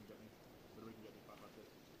what you can get me. What do we can get me? 556.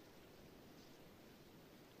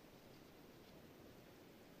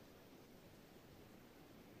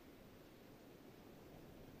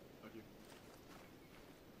 Thank you.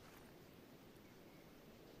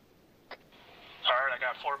 Alright, I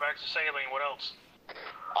got 4 bags of saline. What else?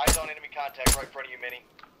 Eyes on enemy contact right in front of you, Minnie.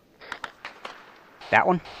 That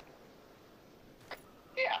one?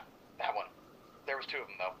 Yeah, that one. There was 2 of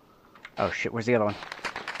them, though. Oh shit, where's the other one?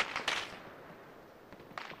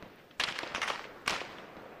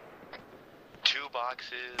 Two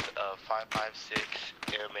boxes of 556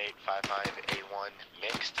 Airmate 55A1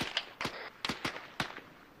 mixed.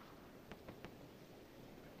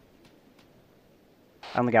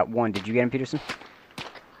 I only got one. Did you get him, Peterson?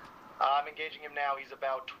 I'm engaging him now. He's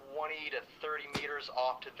about 20 to 30 meters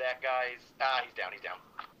off to that guy's... he's down, he's down.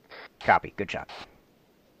 Copy. Good shot.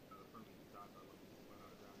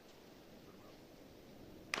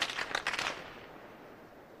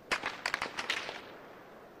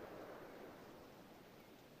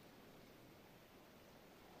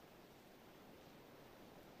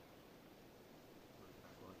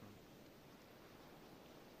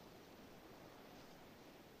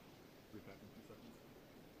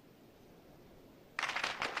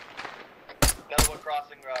 Another one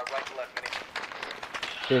crossing right to left, Minnie.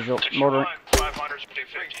 Visual. Motor. 500,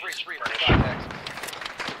 250. Three contacts.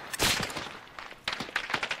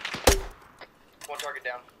 One target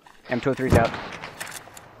down. M203's out.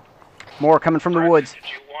 More coming from the woods.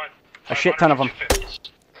 A shit ton of them.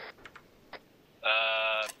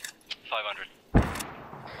 500.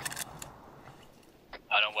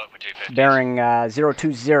 I don't work for 250. Bearing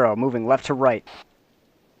 020, moving left to right.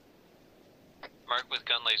 Mark with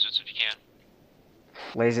gun lasers if you can.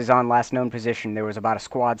 Lasers on last known position. There was about a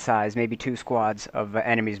squad size, maybe 2 squads of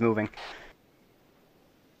enemies moving.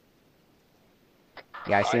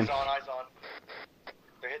 Yeah, I see him. Eyes on.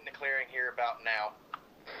 They're hitting the clearing here about now.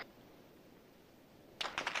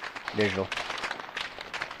 Visual.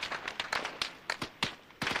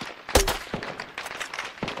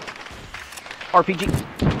 RPG.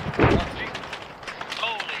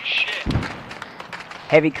 Holy shit.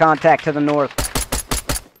 Heavy contact to the north.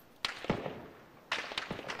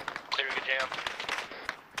 Clearing the jam.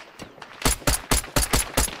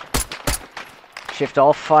 Shift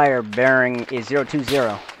all fire. Bearing is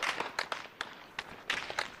 020.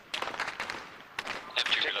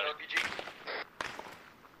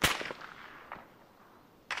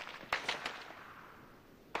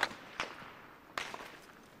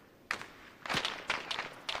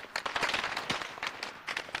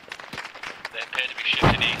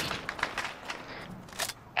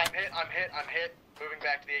 I'm hit. Moving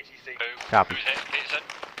back to the ATC. Copy. Who's hit? Peterson?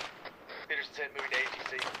 Peterson's hit, moving to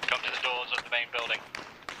ATC. Come to the doors of the main building.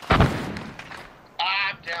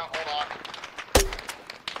 I'm down, hold on.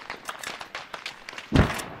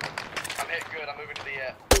 I'm hit, good. I'm moving to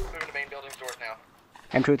the main building's doors now.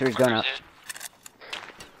 M23's going up.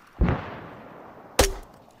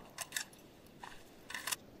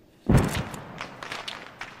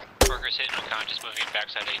 Workers hit, unconscious, moving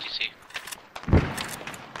backside ATC.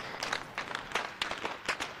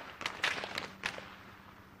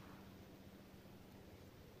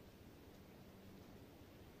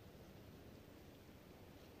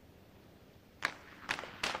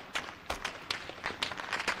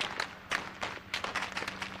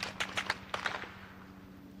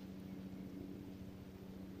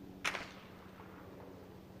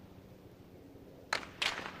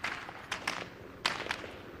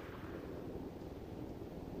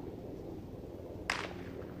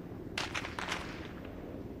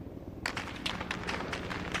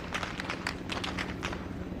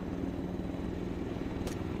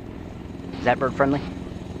 Is that bird friendly?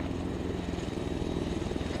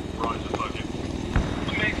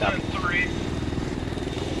 Make that 3.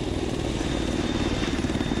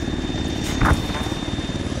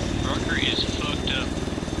 Rocker is fucked up.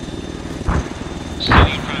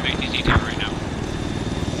 Standing in front of ATC tower right now.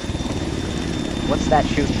 What's that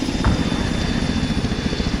shooting?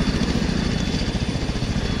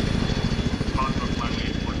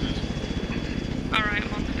 Alright,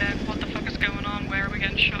 I'm on the deck. What the fuck is going on? Where are we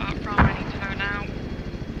getting shot at from? I need to know now.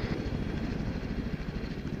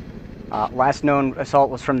 Last known assault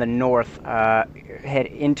was from the north. Head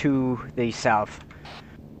into the south.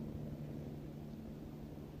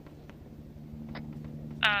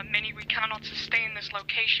 Minnie, we cannot sustain this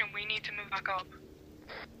location. We need to move back up.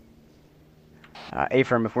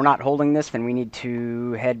 A-firm, if we're not holding this, then we need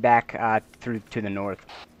to head back through to the north.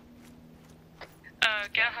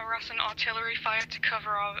 Get harassing artillery fire to cover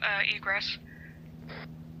our egress.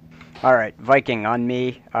 Alright, Viking on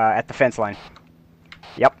me at the fence line.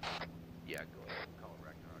 Yep. Yeah, go ahead. Call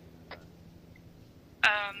Ragnarok.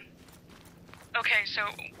 Okay, so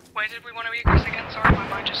where did we want to egress again? Sorry, my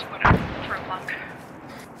mind just went for a blank.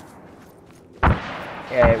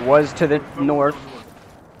 It was to the north.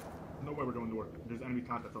 No way we're going north. There's enemy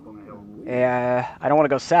contacts up on the hill. I don't want to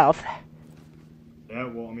go south. Yeah,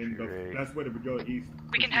 well, I mean, the best way to go east.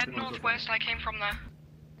 We can head northwest. I came from there.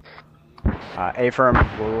 A-firm,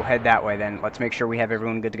 we'll head that way then. Let's make sure we have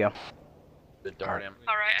everyone good to go. The dart him.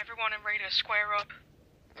 Alright, everyone in ready to square up.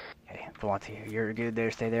 Okay, Velocity, you're good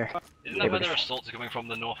there, stay there. Isn't that where their assaults are coming from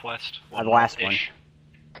the northwest? The last one.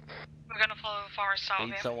 We're gonna follow the forest south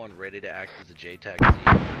Need here. someone ready to act as a JTAC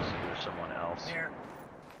or someone else.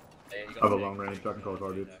 I have a long range, I can call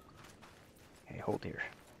targets. Okay, hold here.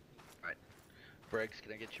 Alright. Briggs,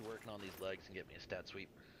 can I get you working on these legs and get me a stat sweep?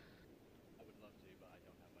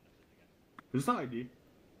 Is this an ID?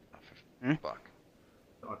 Hmm? Fuck.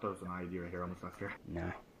 I thought it was an ID right here, almost left here.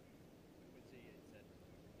 No.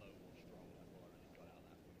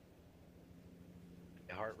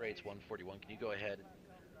 Heart rate's 141. Can you go ahead?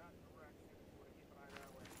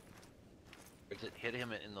 Hit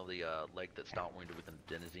him in the leg that's not wounded with an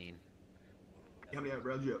adenosine. Yeah,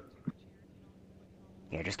 round you up.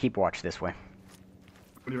 Yeah, just keep watch this way.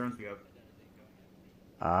 How many rounds do you have?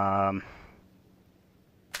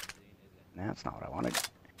 That's not what I wanted.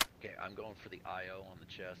 Okay, I'm going for the IO on the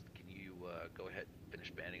chest. Can you go ahead and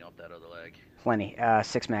finish banding off that other leg? Plenty.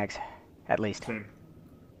 6 mags, at least. Same.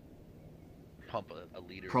 Pump a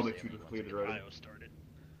liter. Probably 2 depleted already. IO started.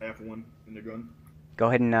 I have 1 in the gun. Go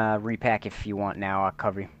ahead and repack if you want now. I'll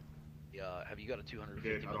cover you. Have you got a 250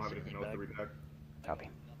 Okay, I don't have anything else to repack. Copy.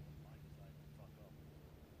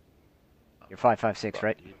 You're 556,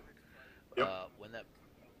 right? Yep. When that...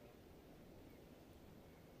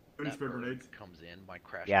 Finish that for bird grenades. comes in, my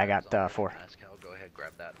crash. Yeah, I pad is got, on there. 4. Mascal, go ahead,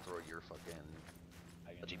 grab that, and throw your fucking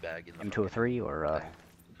budgie bag in the M203 or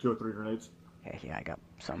 2 or 3 grenades. yeah, I got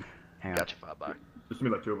some. Hang on. Gotcha, 5 by. Just give me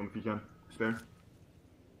like 2 of them if you can. Spare.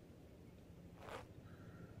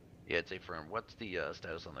 Yeah, it's a firm. What's the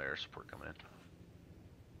status on the air support coming in?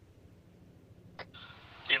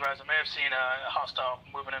 You guys, I may have seen a hostile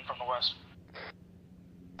moving in from the west.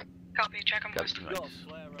 Copy, check on Got post.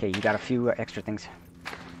 Okay, you got a few extra things.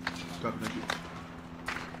 Copy, thank you.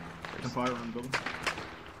 Some fire on the building.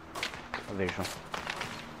 A visual.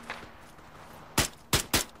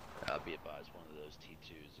 Be advised, one of those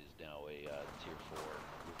T2s is now a tier 4.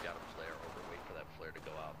 We've got a flare over. Wait for that flare to go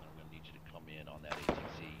out, and I'm going to need you to come in on that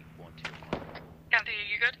ATC 1 tier 1. Kathy, are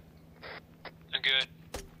you good? I'm good.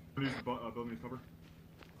 Use the building as cover.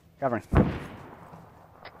 Covering.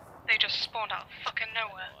 They just spawned out of fucking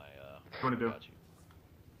nowhere. 22.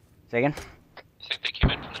 Say again? I think they came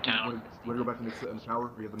in from the town. We're going to go back in the tower.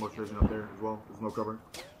 We have the most vision up there as well. There's no cover.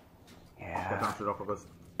 Yeah. That bounced it off of us.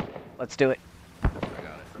 Let's do it. I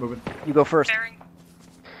got it. Moving. You go first. Bearing.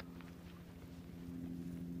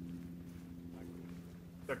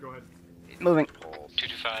 Yeah, go ahead. Moving.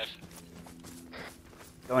 225.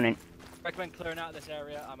 Going in. Recommend clearing out this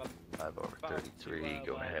area. I'm a 5 over 33.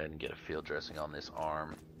 Go ahead and get a field dressing on this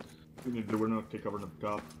arm. We need to do, we're going to take cover in the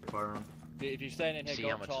top. Fire on. If you're staying in here, See go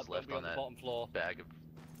how up much top, is left don't be on the that bottom floor. bag of...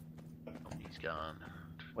 Oh, he's gone.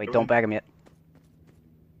 Wait, don't bag him yet.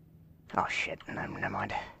 Oh shit, never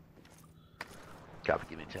mind. Copy,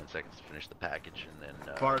 give me 10 seconds to finish the package, and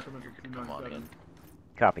then Fire coming you're from gonna come on in. 297.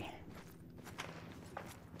 Copy.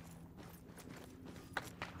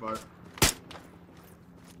 Fire.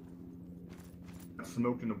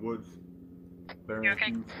 Smoked in the woods. Bearing You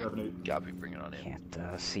okay? 278. Copy, bring it on in.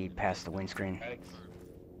 Can't see past the windscreen.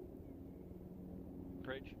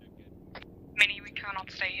 Bridge. Minnie, we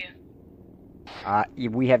cannot stay here.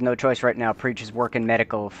 We have no choice right now. Preach is working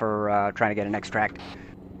medical for trying to get an extract.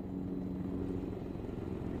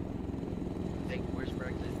 Hey, where's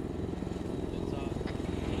Brexit?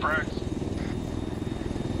 Brex.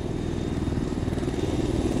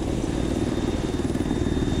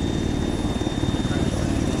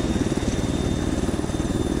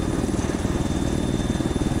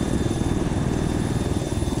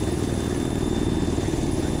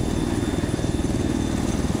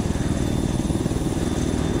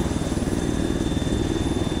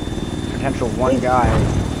 Potential one guy.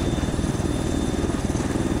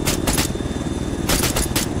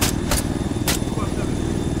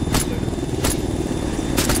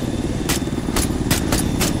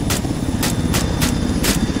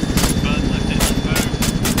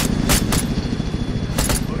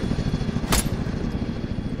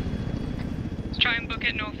 Let's try and book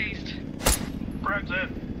it northeast.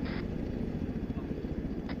 Brexit.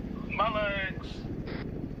 My legs.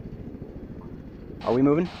 Are we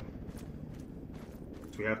moving?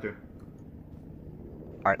 We have to.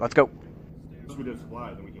 Alright, let's go. Once we get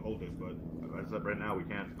supplies, then we can hold this, but as I said, right now we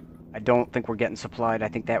can't. I don't think we're getting supplied. I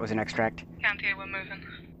think that was an extract. Can't hear, we're moving.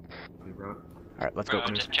 Alright, let's go.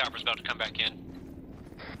 Just chopper's about to come back in.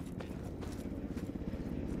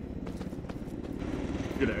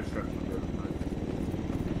 Get an extract from there.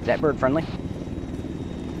 Is that bird friendly?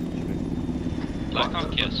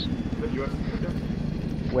 Blackhawk, yes. Is that US?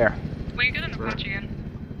 Where? Were you getting the punch again?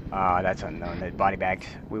 That's unknown. The body bagged.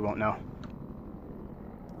 We won't know.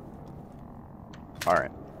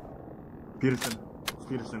 Alright. Peterson. It's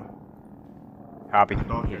Peterson. Copy.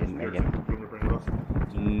 Dog He here. didn't make it. Peterson. You want me to bring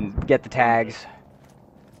it up? Get the tags.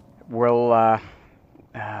 We'll,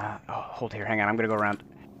 hold here. Hang on. I'm gonna go around.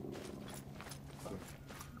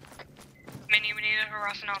 Minnie, we need to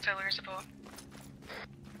harass an artillery support.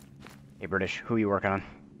 Hey, British. Who are you working on?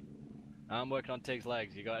 I'm working on Tig's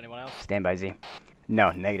legs. You got anyone else? Stand by, Z.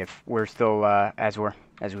 No, negative. We're still, as we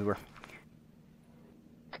were.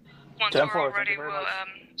 Once we're all ready, we'll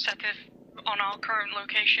set this on our current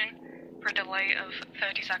location for a delay of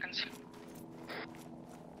 30 seconds.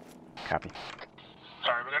 Copy.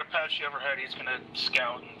 Alright, we got a Apache overhead. He's gonna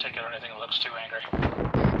scout and take out anything that looks too angry.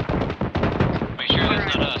 Make sure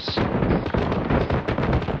that's not us.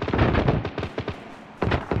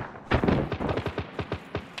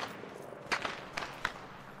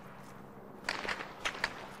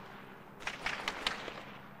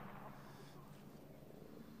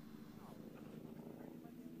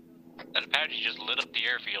 That Apache just lit up the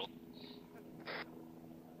airfield.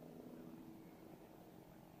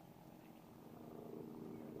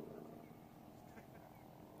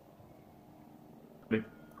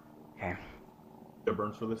 Okay. Got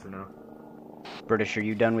burns for this or no? British, are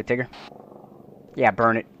you done with Tigger? Yeah,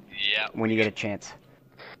 burn it. Yeah. When you get a chance.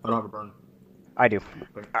 I don't have a burn. I do.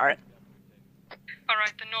 Alright.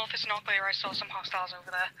 Alright, the north is not clear. I saw some hostiles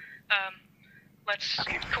over there. Let's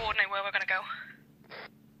coordinate where we're gonna go.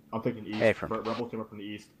 I'm thinking east. Hey, Rebels came up from the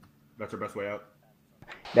east. That's our best way out.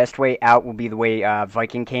 Best way out will be the way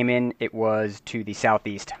Viking came in. It was to the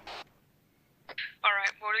southeast.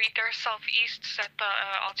 Alright, we'll either southeast, set the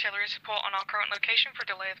artillery support on our current location for a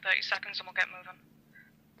delay of 30 seconds and we'll get moving.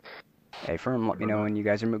 Hey, firm, let me know when you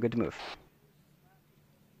guys are good to move.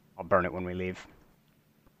 I'll burn it when we leave.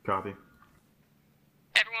 Copy.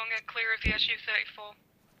 Everyone get clear of the SU-34.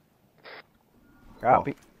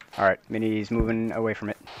 Copy. Alright, Mini's moving away from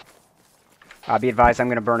it. Be advised, I'm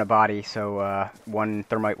going to burn a body, so one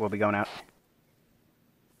thermite will be going out.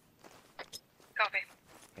 Copy.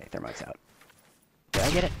 Okay, thermite's out. Did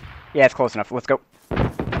I get it? Yeah, it's close enough. Let's go.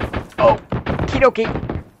 Oh!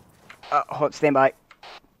 Kidoki! Hold, stand by.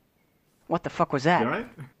 What the fuck was that? You alright?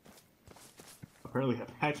 Apparently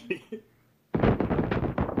Apache.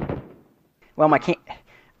 Well,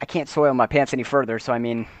 I can't soil my pants any further, so I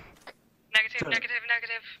mean... Negative.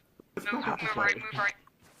 Move right.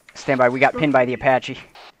 Stand by, we got pinned by the Apache.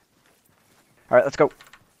 Alright, let's go.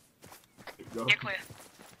 You're clear.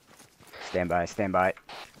 Stand by.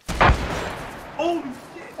 Oh,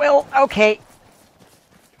 well, okay.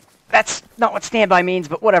 That's not what standby means,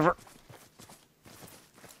 but whatever.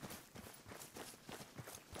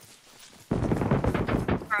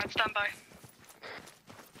 Alright, stand by.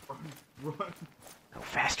 Run. Go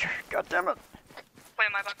faster. God damn it. Play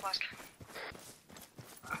my back blast.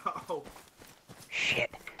 Ow. Shit.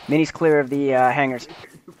 Mini's clear of the hangars.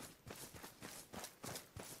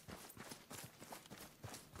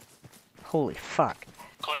 Holy fuck.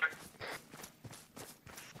 Clear.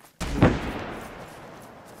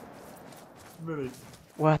 Mini.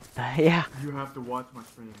 What the? Yeah. You have to watch my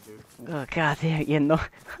stream, dude. Oh god damn, you know.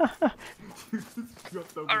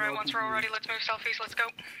 Alright, once we're all ready, let's move southeast, let's go.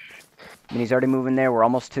 Mini's already moving there. We're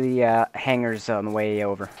almost to the hangars on the way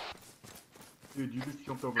over. Dude, you just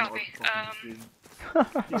jumped over Copy.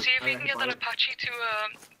 See if you can get that Apache to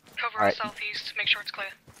cover us southeast, make sure it's clear.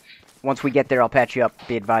 Once we get there, I'll patch you up.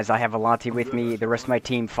 Be advised, I have Volante with me. The rest of my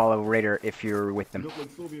team follow Raider if you're with them. You look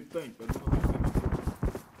like Soviet tank, but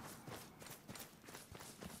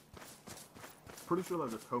pretty sure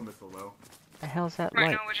that's a tow missile, though. The hell's that Right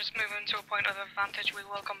light? now, we're just moving to a point of advantage. We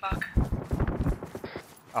will come back.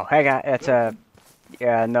 Oh, hey guys, it's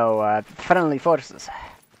friendly forces.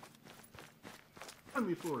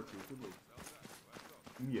 Friendly forces, good luck.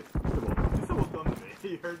 Yeah, so well done today.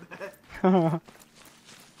 You heard that? Well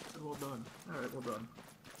done. Alright, well done.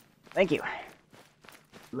 Thank you.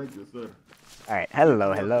 Thank you, sir. Alright,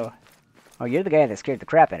 hello. Oh, you're the guy that scared the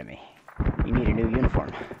crap out of me. You need a new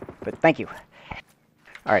uniform. But thank you.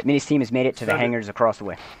 Alright, Mini's team has made it to the hangars across the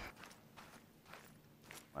way.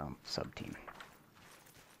 Well, sub-team.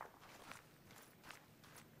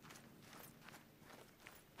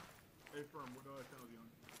 Hey, firm, what do I tell you?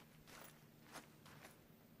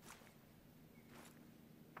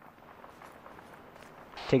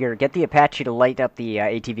 Tigger, get the Apache to light up the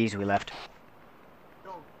ATVs we left.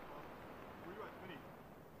 Yo, where you at, Mini?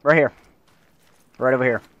 Right here. Right over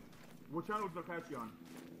here. What channel is the Apache on?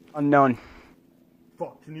 Unknown.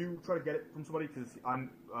 Fuck, can you try to get it from somebody? Because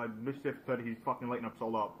Mischief said he's fucking lighting us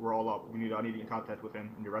all up. We're all up. I need to get in contact with him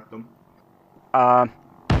and direct them.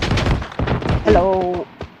 Hello.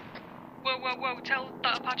 Whoa, tell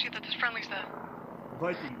that Apache that there's friendlies there.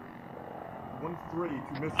 Viking.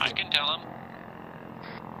 1-3 to Mischief. I can tell him.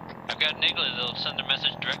 I've got an igloo that'll send a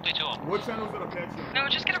message directly to him. What channel is that Apache on? No,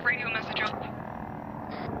 just get a radio message up.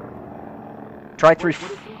 Try 3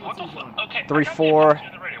 What the fuck? Okay, 3 I got 4. the Apache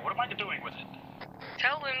on the radio. What am I doing with it?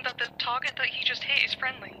 Tell him that the target that he just hit is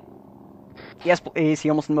friendly. Yes, please. He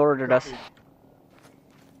almost murdered us.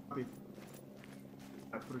 Copy.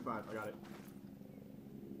 That's 35. I got it.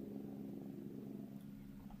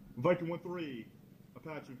 Viking 1-3.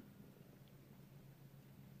 Apache.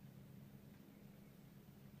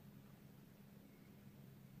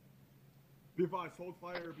 Be advised, hold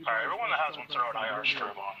fire. Alright, everyone that has one, throw an IR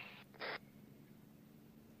strobe on.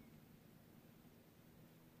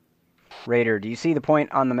 Raider, do you see the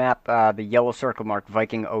point on the map, the yellow circle marked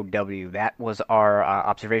Viking OW? That was our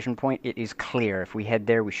observation point. It is clear. If we head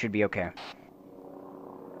there, we should be okay.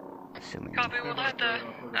 Assuming. Copy, we'll head there,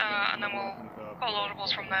 and then we'll call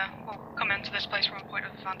audibles from there. We'll come into this place from a point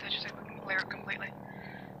of advantage, see if we can clear it completely.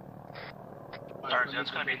 Alright, so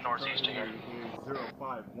that's gonna be northeast here.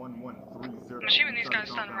 051130. I'm assuming these guys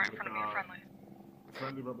standing right in front of me are friendly.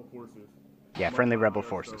 Friendly rebel forces. Yeah, friendly rebel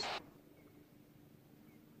forces.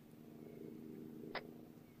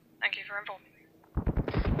 Thank you for informing me.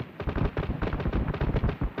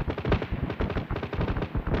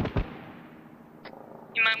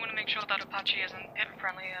 might want to make sure that Apache isn't hitting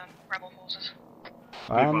friendly rebel forces.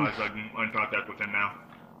 Be advised, I'm in contact with him now.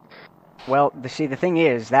 Well, the thing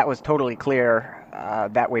is, that was totally clear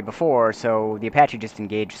that way before, so the Apache just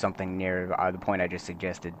engaged something near the point I just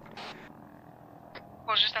suggested.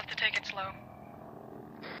 We'll just have to take it slow.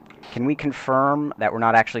 Can we confirm that we're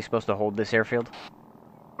not actually supposed to hold this airfield?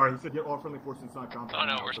 Alright, he said get all friendly forces inside compound. Oh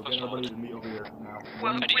no, now, we're so supposed get to hold everybody it. to meet over here now.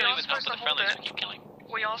 Well, Ideally, we are with help supposed of to the hold friendlies, it. we keep killing.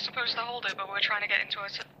 We are supposed to hold it, but we're trying to get into a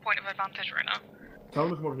point of advantage right now. Tell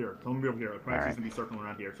him to come over here. Tell him to be over here. Apache's gonna be circling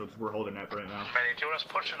around here, so we're holding that right now. Manny, do you want us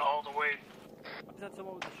pushing all the way? Is that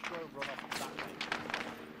someone with a strobe run off that way?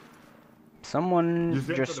 Someone Just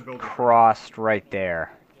enter just the building. crossed right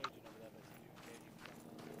there.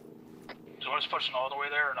 Do you want us pushing all the way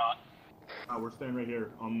there or not? We're staying right here.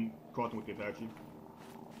 I'm crossing with the Apache.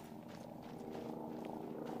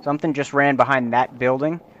 Something just ran behind that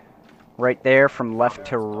building, right there, from left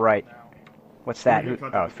to right. What's that? I'm in Oh,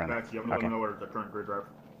 contact it's with the friendly. Apache. I'm gonna let Okay. him know where the current grid drive.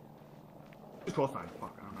 It's close time.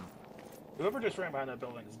 Fuck, I don't know. Whoever just ran behind that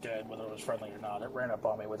building is dead, whether it was friendly or not. It ran up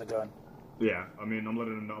on me with a gun. Yeah, I mean, I'm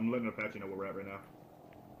letting him know, I'm letting Apache know where we're at right now.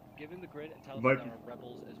 Give him the grid and tell him Viking. there are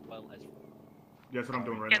rebels as well as... Yeah, that's what I'm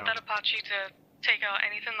doing right Get now. that Apache to take out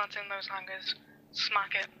anything that's in those hangars.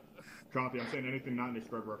 Smack it. Copy. I'm saying anything not in a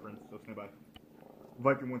spread reference, so stand by.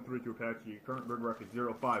 Viking 1-3 to Apache. Current grid ref is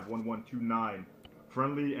 051129.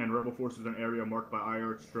 Friendly and rebel forces in area marked by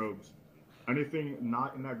IR strobes. Anything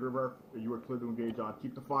not in that grid ref, you are clear to engage on.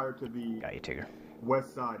 Keep the fire to the Got you, Tigger.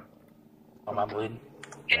 west side. I'm bleeding.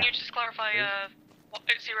 Can you just clarify,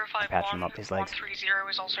 051 Patch him up his legs. 130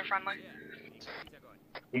 is also friendly?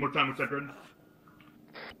 One more time, what's that grid?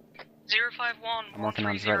 051 I'm working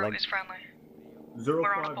on his right 130 leg. is friendly.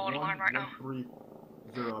 We're on a borderline right now.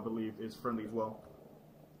 051130, I believe, is friendly as well.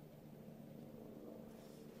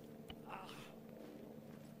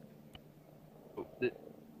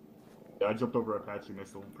 Yeah, I jumped over Apache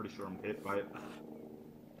missile. I'm pretty sure I'm hit by it.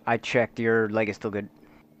 I checked. Your leg is still good.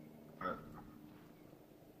 Alright.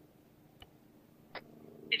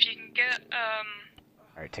 If you can get,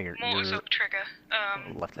 Alright, Tigger. mortars Your up trigger,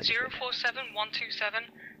 left leg is good. 047127,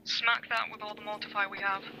 smack that with all the mortar fire we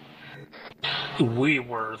have. We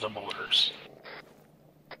were the mortars.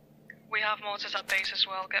 We have mortars at base as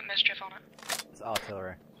well, get mischief on it. It's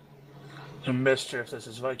artillery. Mischief, this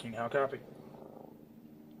is Viking. How copy?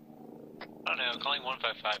 I don't know, calling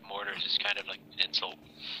 155 mortars is kind of like an insult.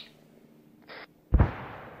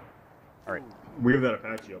 Alright. We have that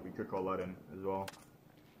Apache up. We could call that in as well.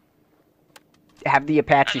 Have the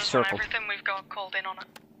Apache And just on circled. everything we've got called in on it.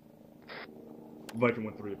 Viking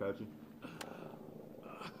 1-3 Apache.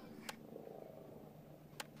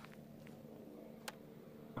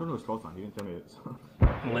 I don't know his call sign. He didn't tell me it.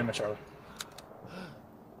 Limit Charlie.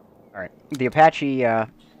 Alright. The Apache, That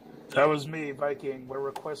was me, Viking. We're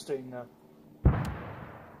requesting.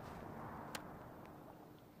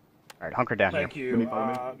 Alright, hunker down Thank here. you.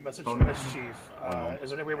 Message from Mischief. Is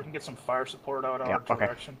there any way we can get some fire support out Yeah, our okay.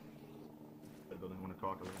 direction? I don't want to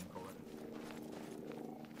talk. I wouldn't call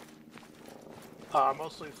it.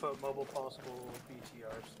 Mostly foot mobile, possible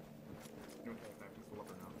BTRs.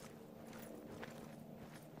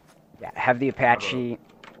 Yeah, have the Apache...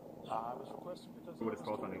 I was requesting because What his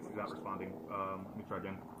call sign is. He's not responding. Let me try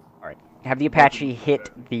again. Alright. Have the Apache hit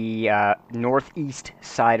the northeast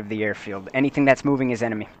side of the airfield. Anything that's moving is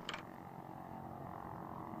enemy.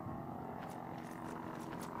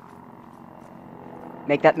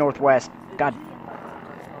 Make that northwest. God.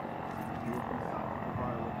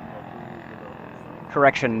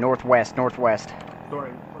 Correction, northwest, northwest.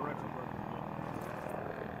 Sorry.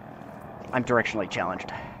 I'm directionally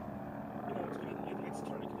challenged.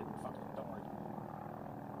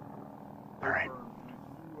 Alright.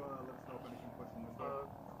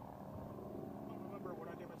 Remember when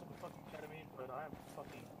I gave myself a fucking ketamine, but I am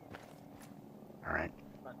fucking Alright.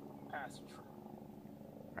 not acid.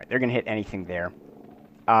 Alright, they're gonna hit anything there.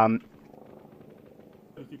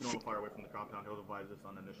 Just keeping all the fire away from the compound. He'll advise us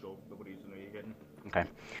on initial abilities and you're getting. Okay.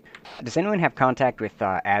 Does anyone have contact with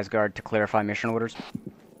Asgard to clarify mission orders?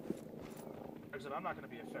 I said I'm not going to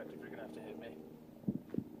be effective. You're going to have to hit me.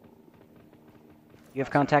 You have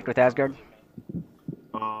contact with Asgard?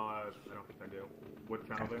 I don't think I do. What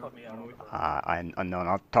channel they on? I'm unknown.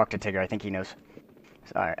 I'll talk to Tigger. I think he knows.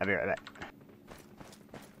 Alright, I'll be right back.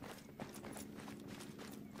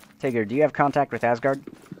 Tigger, do you have contact with Asgard?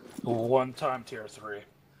 One time tier 3.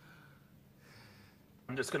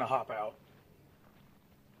 I'm just going to hop out.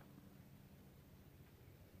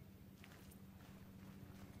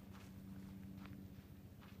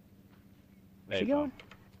 Where's he going?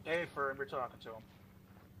 Hey, Firm, you're talking to him.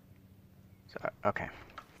 So, okay.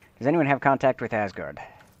 Does anyone have contact with Asgard?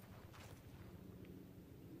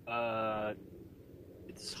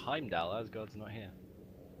 It's Heimdall. Asgard's not here.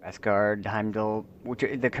 Asgard, Heimdall,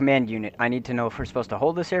 the command unit. I need to know if we're supposed to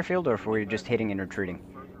hold this airfield or if we're just hitting and retreating.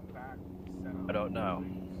 I don't know.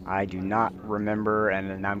 I do not remember,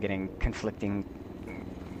 and now I'm getting conflicting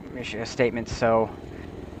statements, so...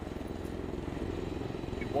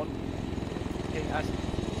 One thing,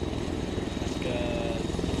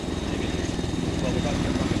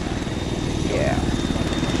 Yeah.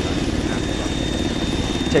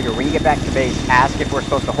 Tigger, when you get back to base, ask if we're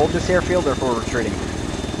supposed to hold this airfield or if we're retreating.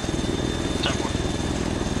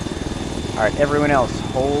 Alright, everyone else,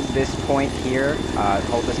 hold this point here,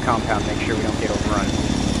 hold this compound, make sure we don't get overrun.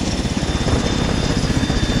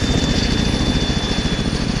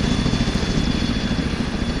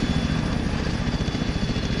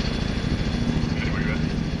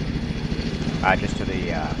 Just to the,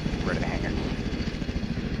 rid of the hangar.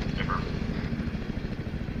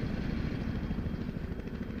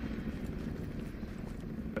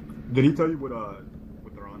 Did he tell you what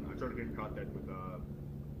they're on? I tried to get in contact with,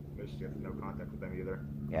 Mischief, no contact with them either.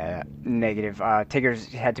 Yeah, negative. Tigger's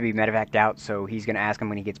had to be medevaced out, so he's gonna ask him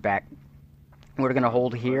when he gets back. We're gonna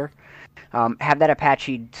hold here. Have that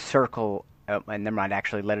Apache circle, and never mind,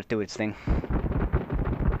 actually, let it do its thing.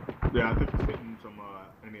 Yeah, I think it's hitting some,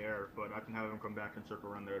 enemy air, but I can have him come back and circle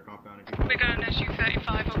around their compound and keep... We got an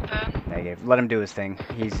SU-35 up there. Negative. Let him do his thing.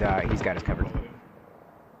 He's got us covered.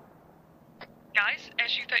 Guys,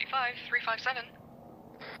 SU-35, 357.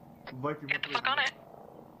 Get the fuck on it.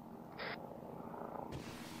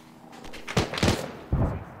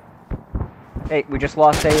 Hey, we just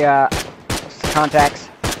lost a, contacts.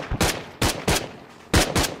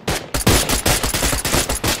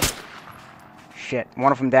 Shit,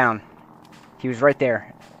 one of them down. He was right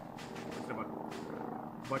there.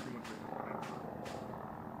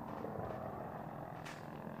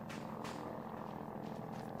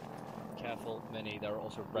 Careful, Minnie, there are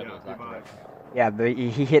also rebels that direction. Yeah,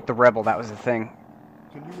 he hit the rebel, that was the thing.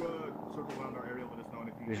 Can you, circle around our area, let us know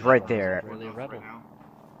if He was right there. Really a rebel?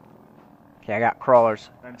 Okay, I got crawlers.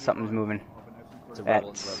 Something's moving. It's a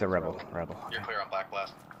rebel. That's a rebel. Rebel. You're clear on Black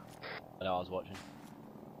Blast. I know, I was watching.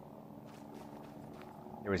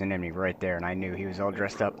 There was an enemy right there, and I knew he was all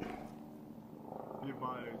dressed up. Be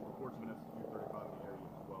advised, reports of an SU-35 in the area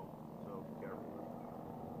as well, so be careful.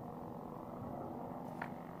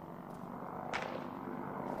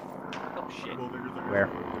 Oh shit. Where?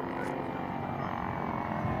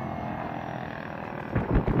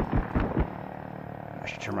 I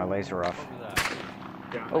should turn my laser off.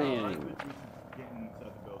 Oh.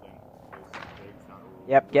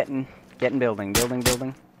 Yep, getting building.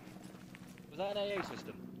 Was that an AA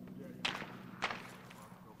system?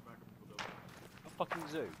 A fucking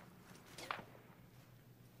zoo.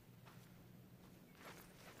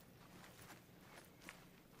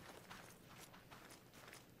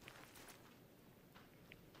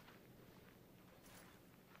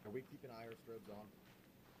 Are we keeping IR strobes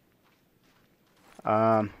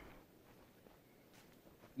on?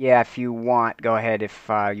 Yeah, if you want, go ahead. If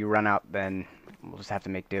you run out, then we'll just have to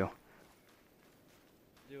make do.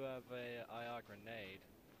 Do have a IR grenade.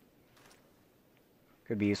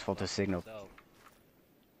 Could be useful to signal. So,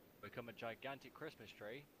 become a gigantic Christmas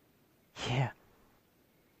tree. Yeah.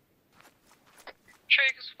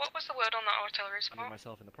 Triggs, what was the word on that artillery I support? mean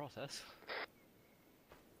myself in the process.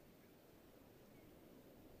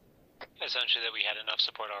 Essentially that we had enough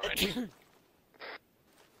support already.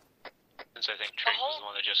 Since I think Triggs was the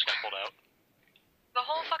one that just got pulled out. The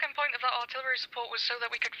whole fucking point of that artillery support was so that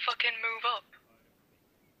we could fucking move up.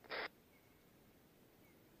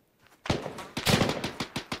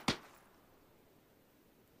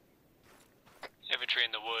 Infantry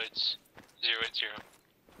in the woods, 080.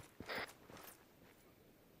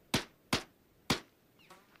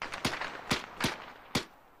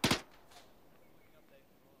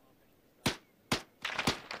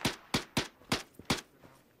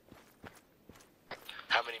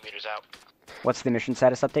 How many meters out? What's the mission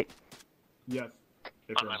status update? Yes.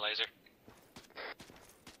 On my laser.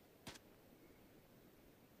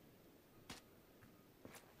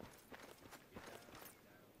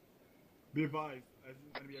 Be advised.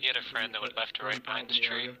 He had a friend that went left to right behind this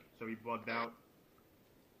tree. So he bugged out.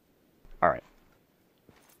 Alright.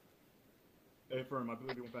 Hey, firm, I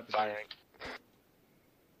believe he went back to Firing.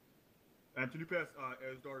 And can you pass,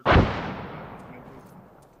 Asdar's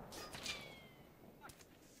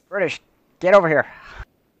British, get over here.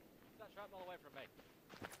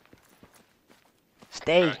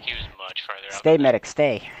 Stay. He was much farther out. Stay, medic,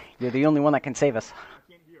 stay. You're the only one that can save us.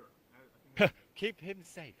 Keep him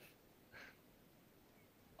safe.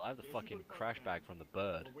 I have the fucking crash bag from the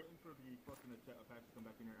bird. We're waiting for the fucking Apache to come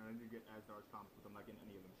back in here, and I need to get Asdar's comps, but I'm not getting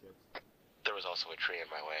any of them ships. There was also a tree in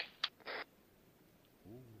my way.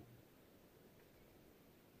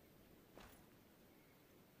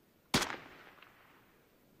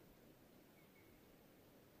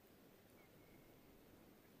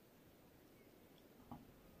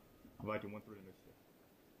 Viking 1-3 initiative.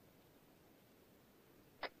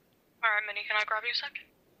 Alright, Minnie, can I grab you a sec?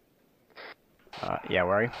 Yeah,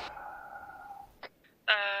 where are you?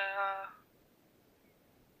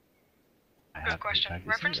 Good question.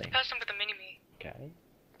 Reference the person with the mini-me. Okay.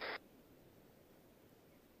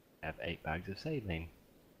 I have 8 bags of saline.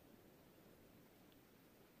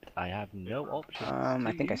 I have no options.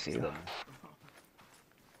 I think I see you. them.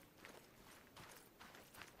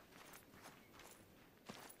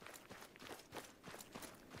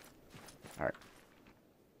 Alright.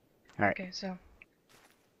 Alright. Okay, so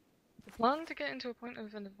the plan to get into a point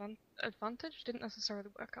of an advantage didn't necessarily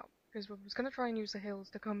work out because we was going to try and use the hills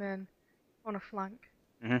to come in on a flank.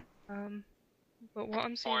 Mm-hmm. But what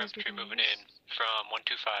I'm seeing is we can moving in from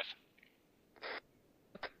 125.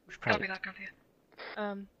 Copy that, copy it.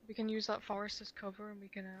 We can use that forest as cover and we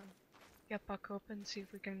can get back up and see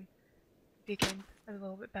if we can dig in a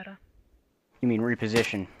little bit better. You mean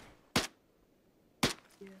reposition?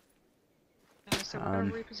 Yeah. So we're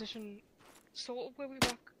gonna reposition sort of where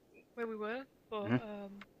we were, but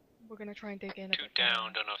we're gonna try and dig in. 2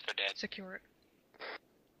 down. Don't know if they're dead. Secure it.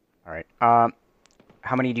 All right.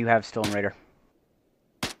 How many do you have still in Raider?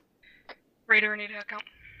 Raider, I need a count.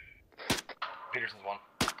 Peterson's 1.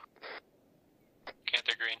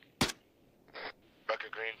 Panther green. Rucker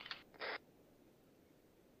green.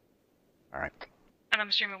 All right. And I'm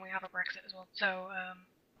assuming we have a Brexit as well. So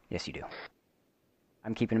Yes, you do.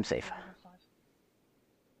 I'm keeping him safe.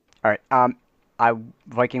 All right.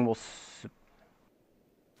 Viking will.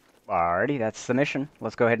 Alrighty, that's the mission.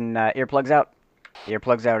 Let's go ahead and earplugs out.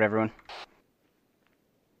 Earplugs out, everyone.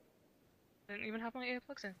 Didn't even have my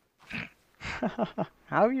earplugs in.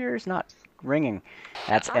 How are yours not ringing?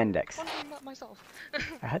 That's Index. I'm wondering that myself.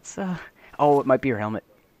 That's Oh, it might be your helmet.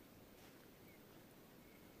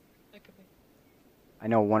 It could be. I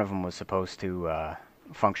know one of them was supposed to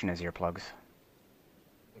function as earplugs.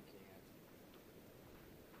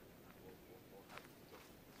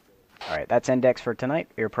 All right, that's Index for tonight.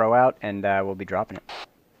 Ear Pro out, and we'll be dropping it.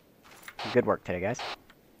 Good work today, guys.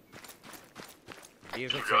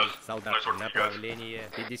 Вижу цель. Солдат. Направление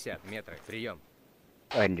 50 метров. Прием.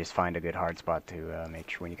 Go ahead and just find a good hard spot to make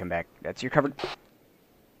sure when you come back. That's your covered.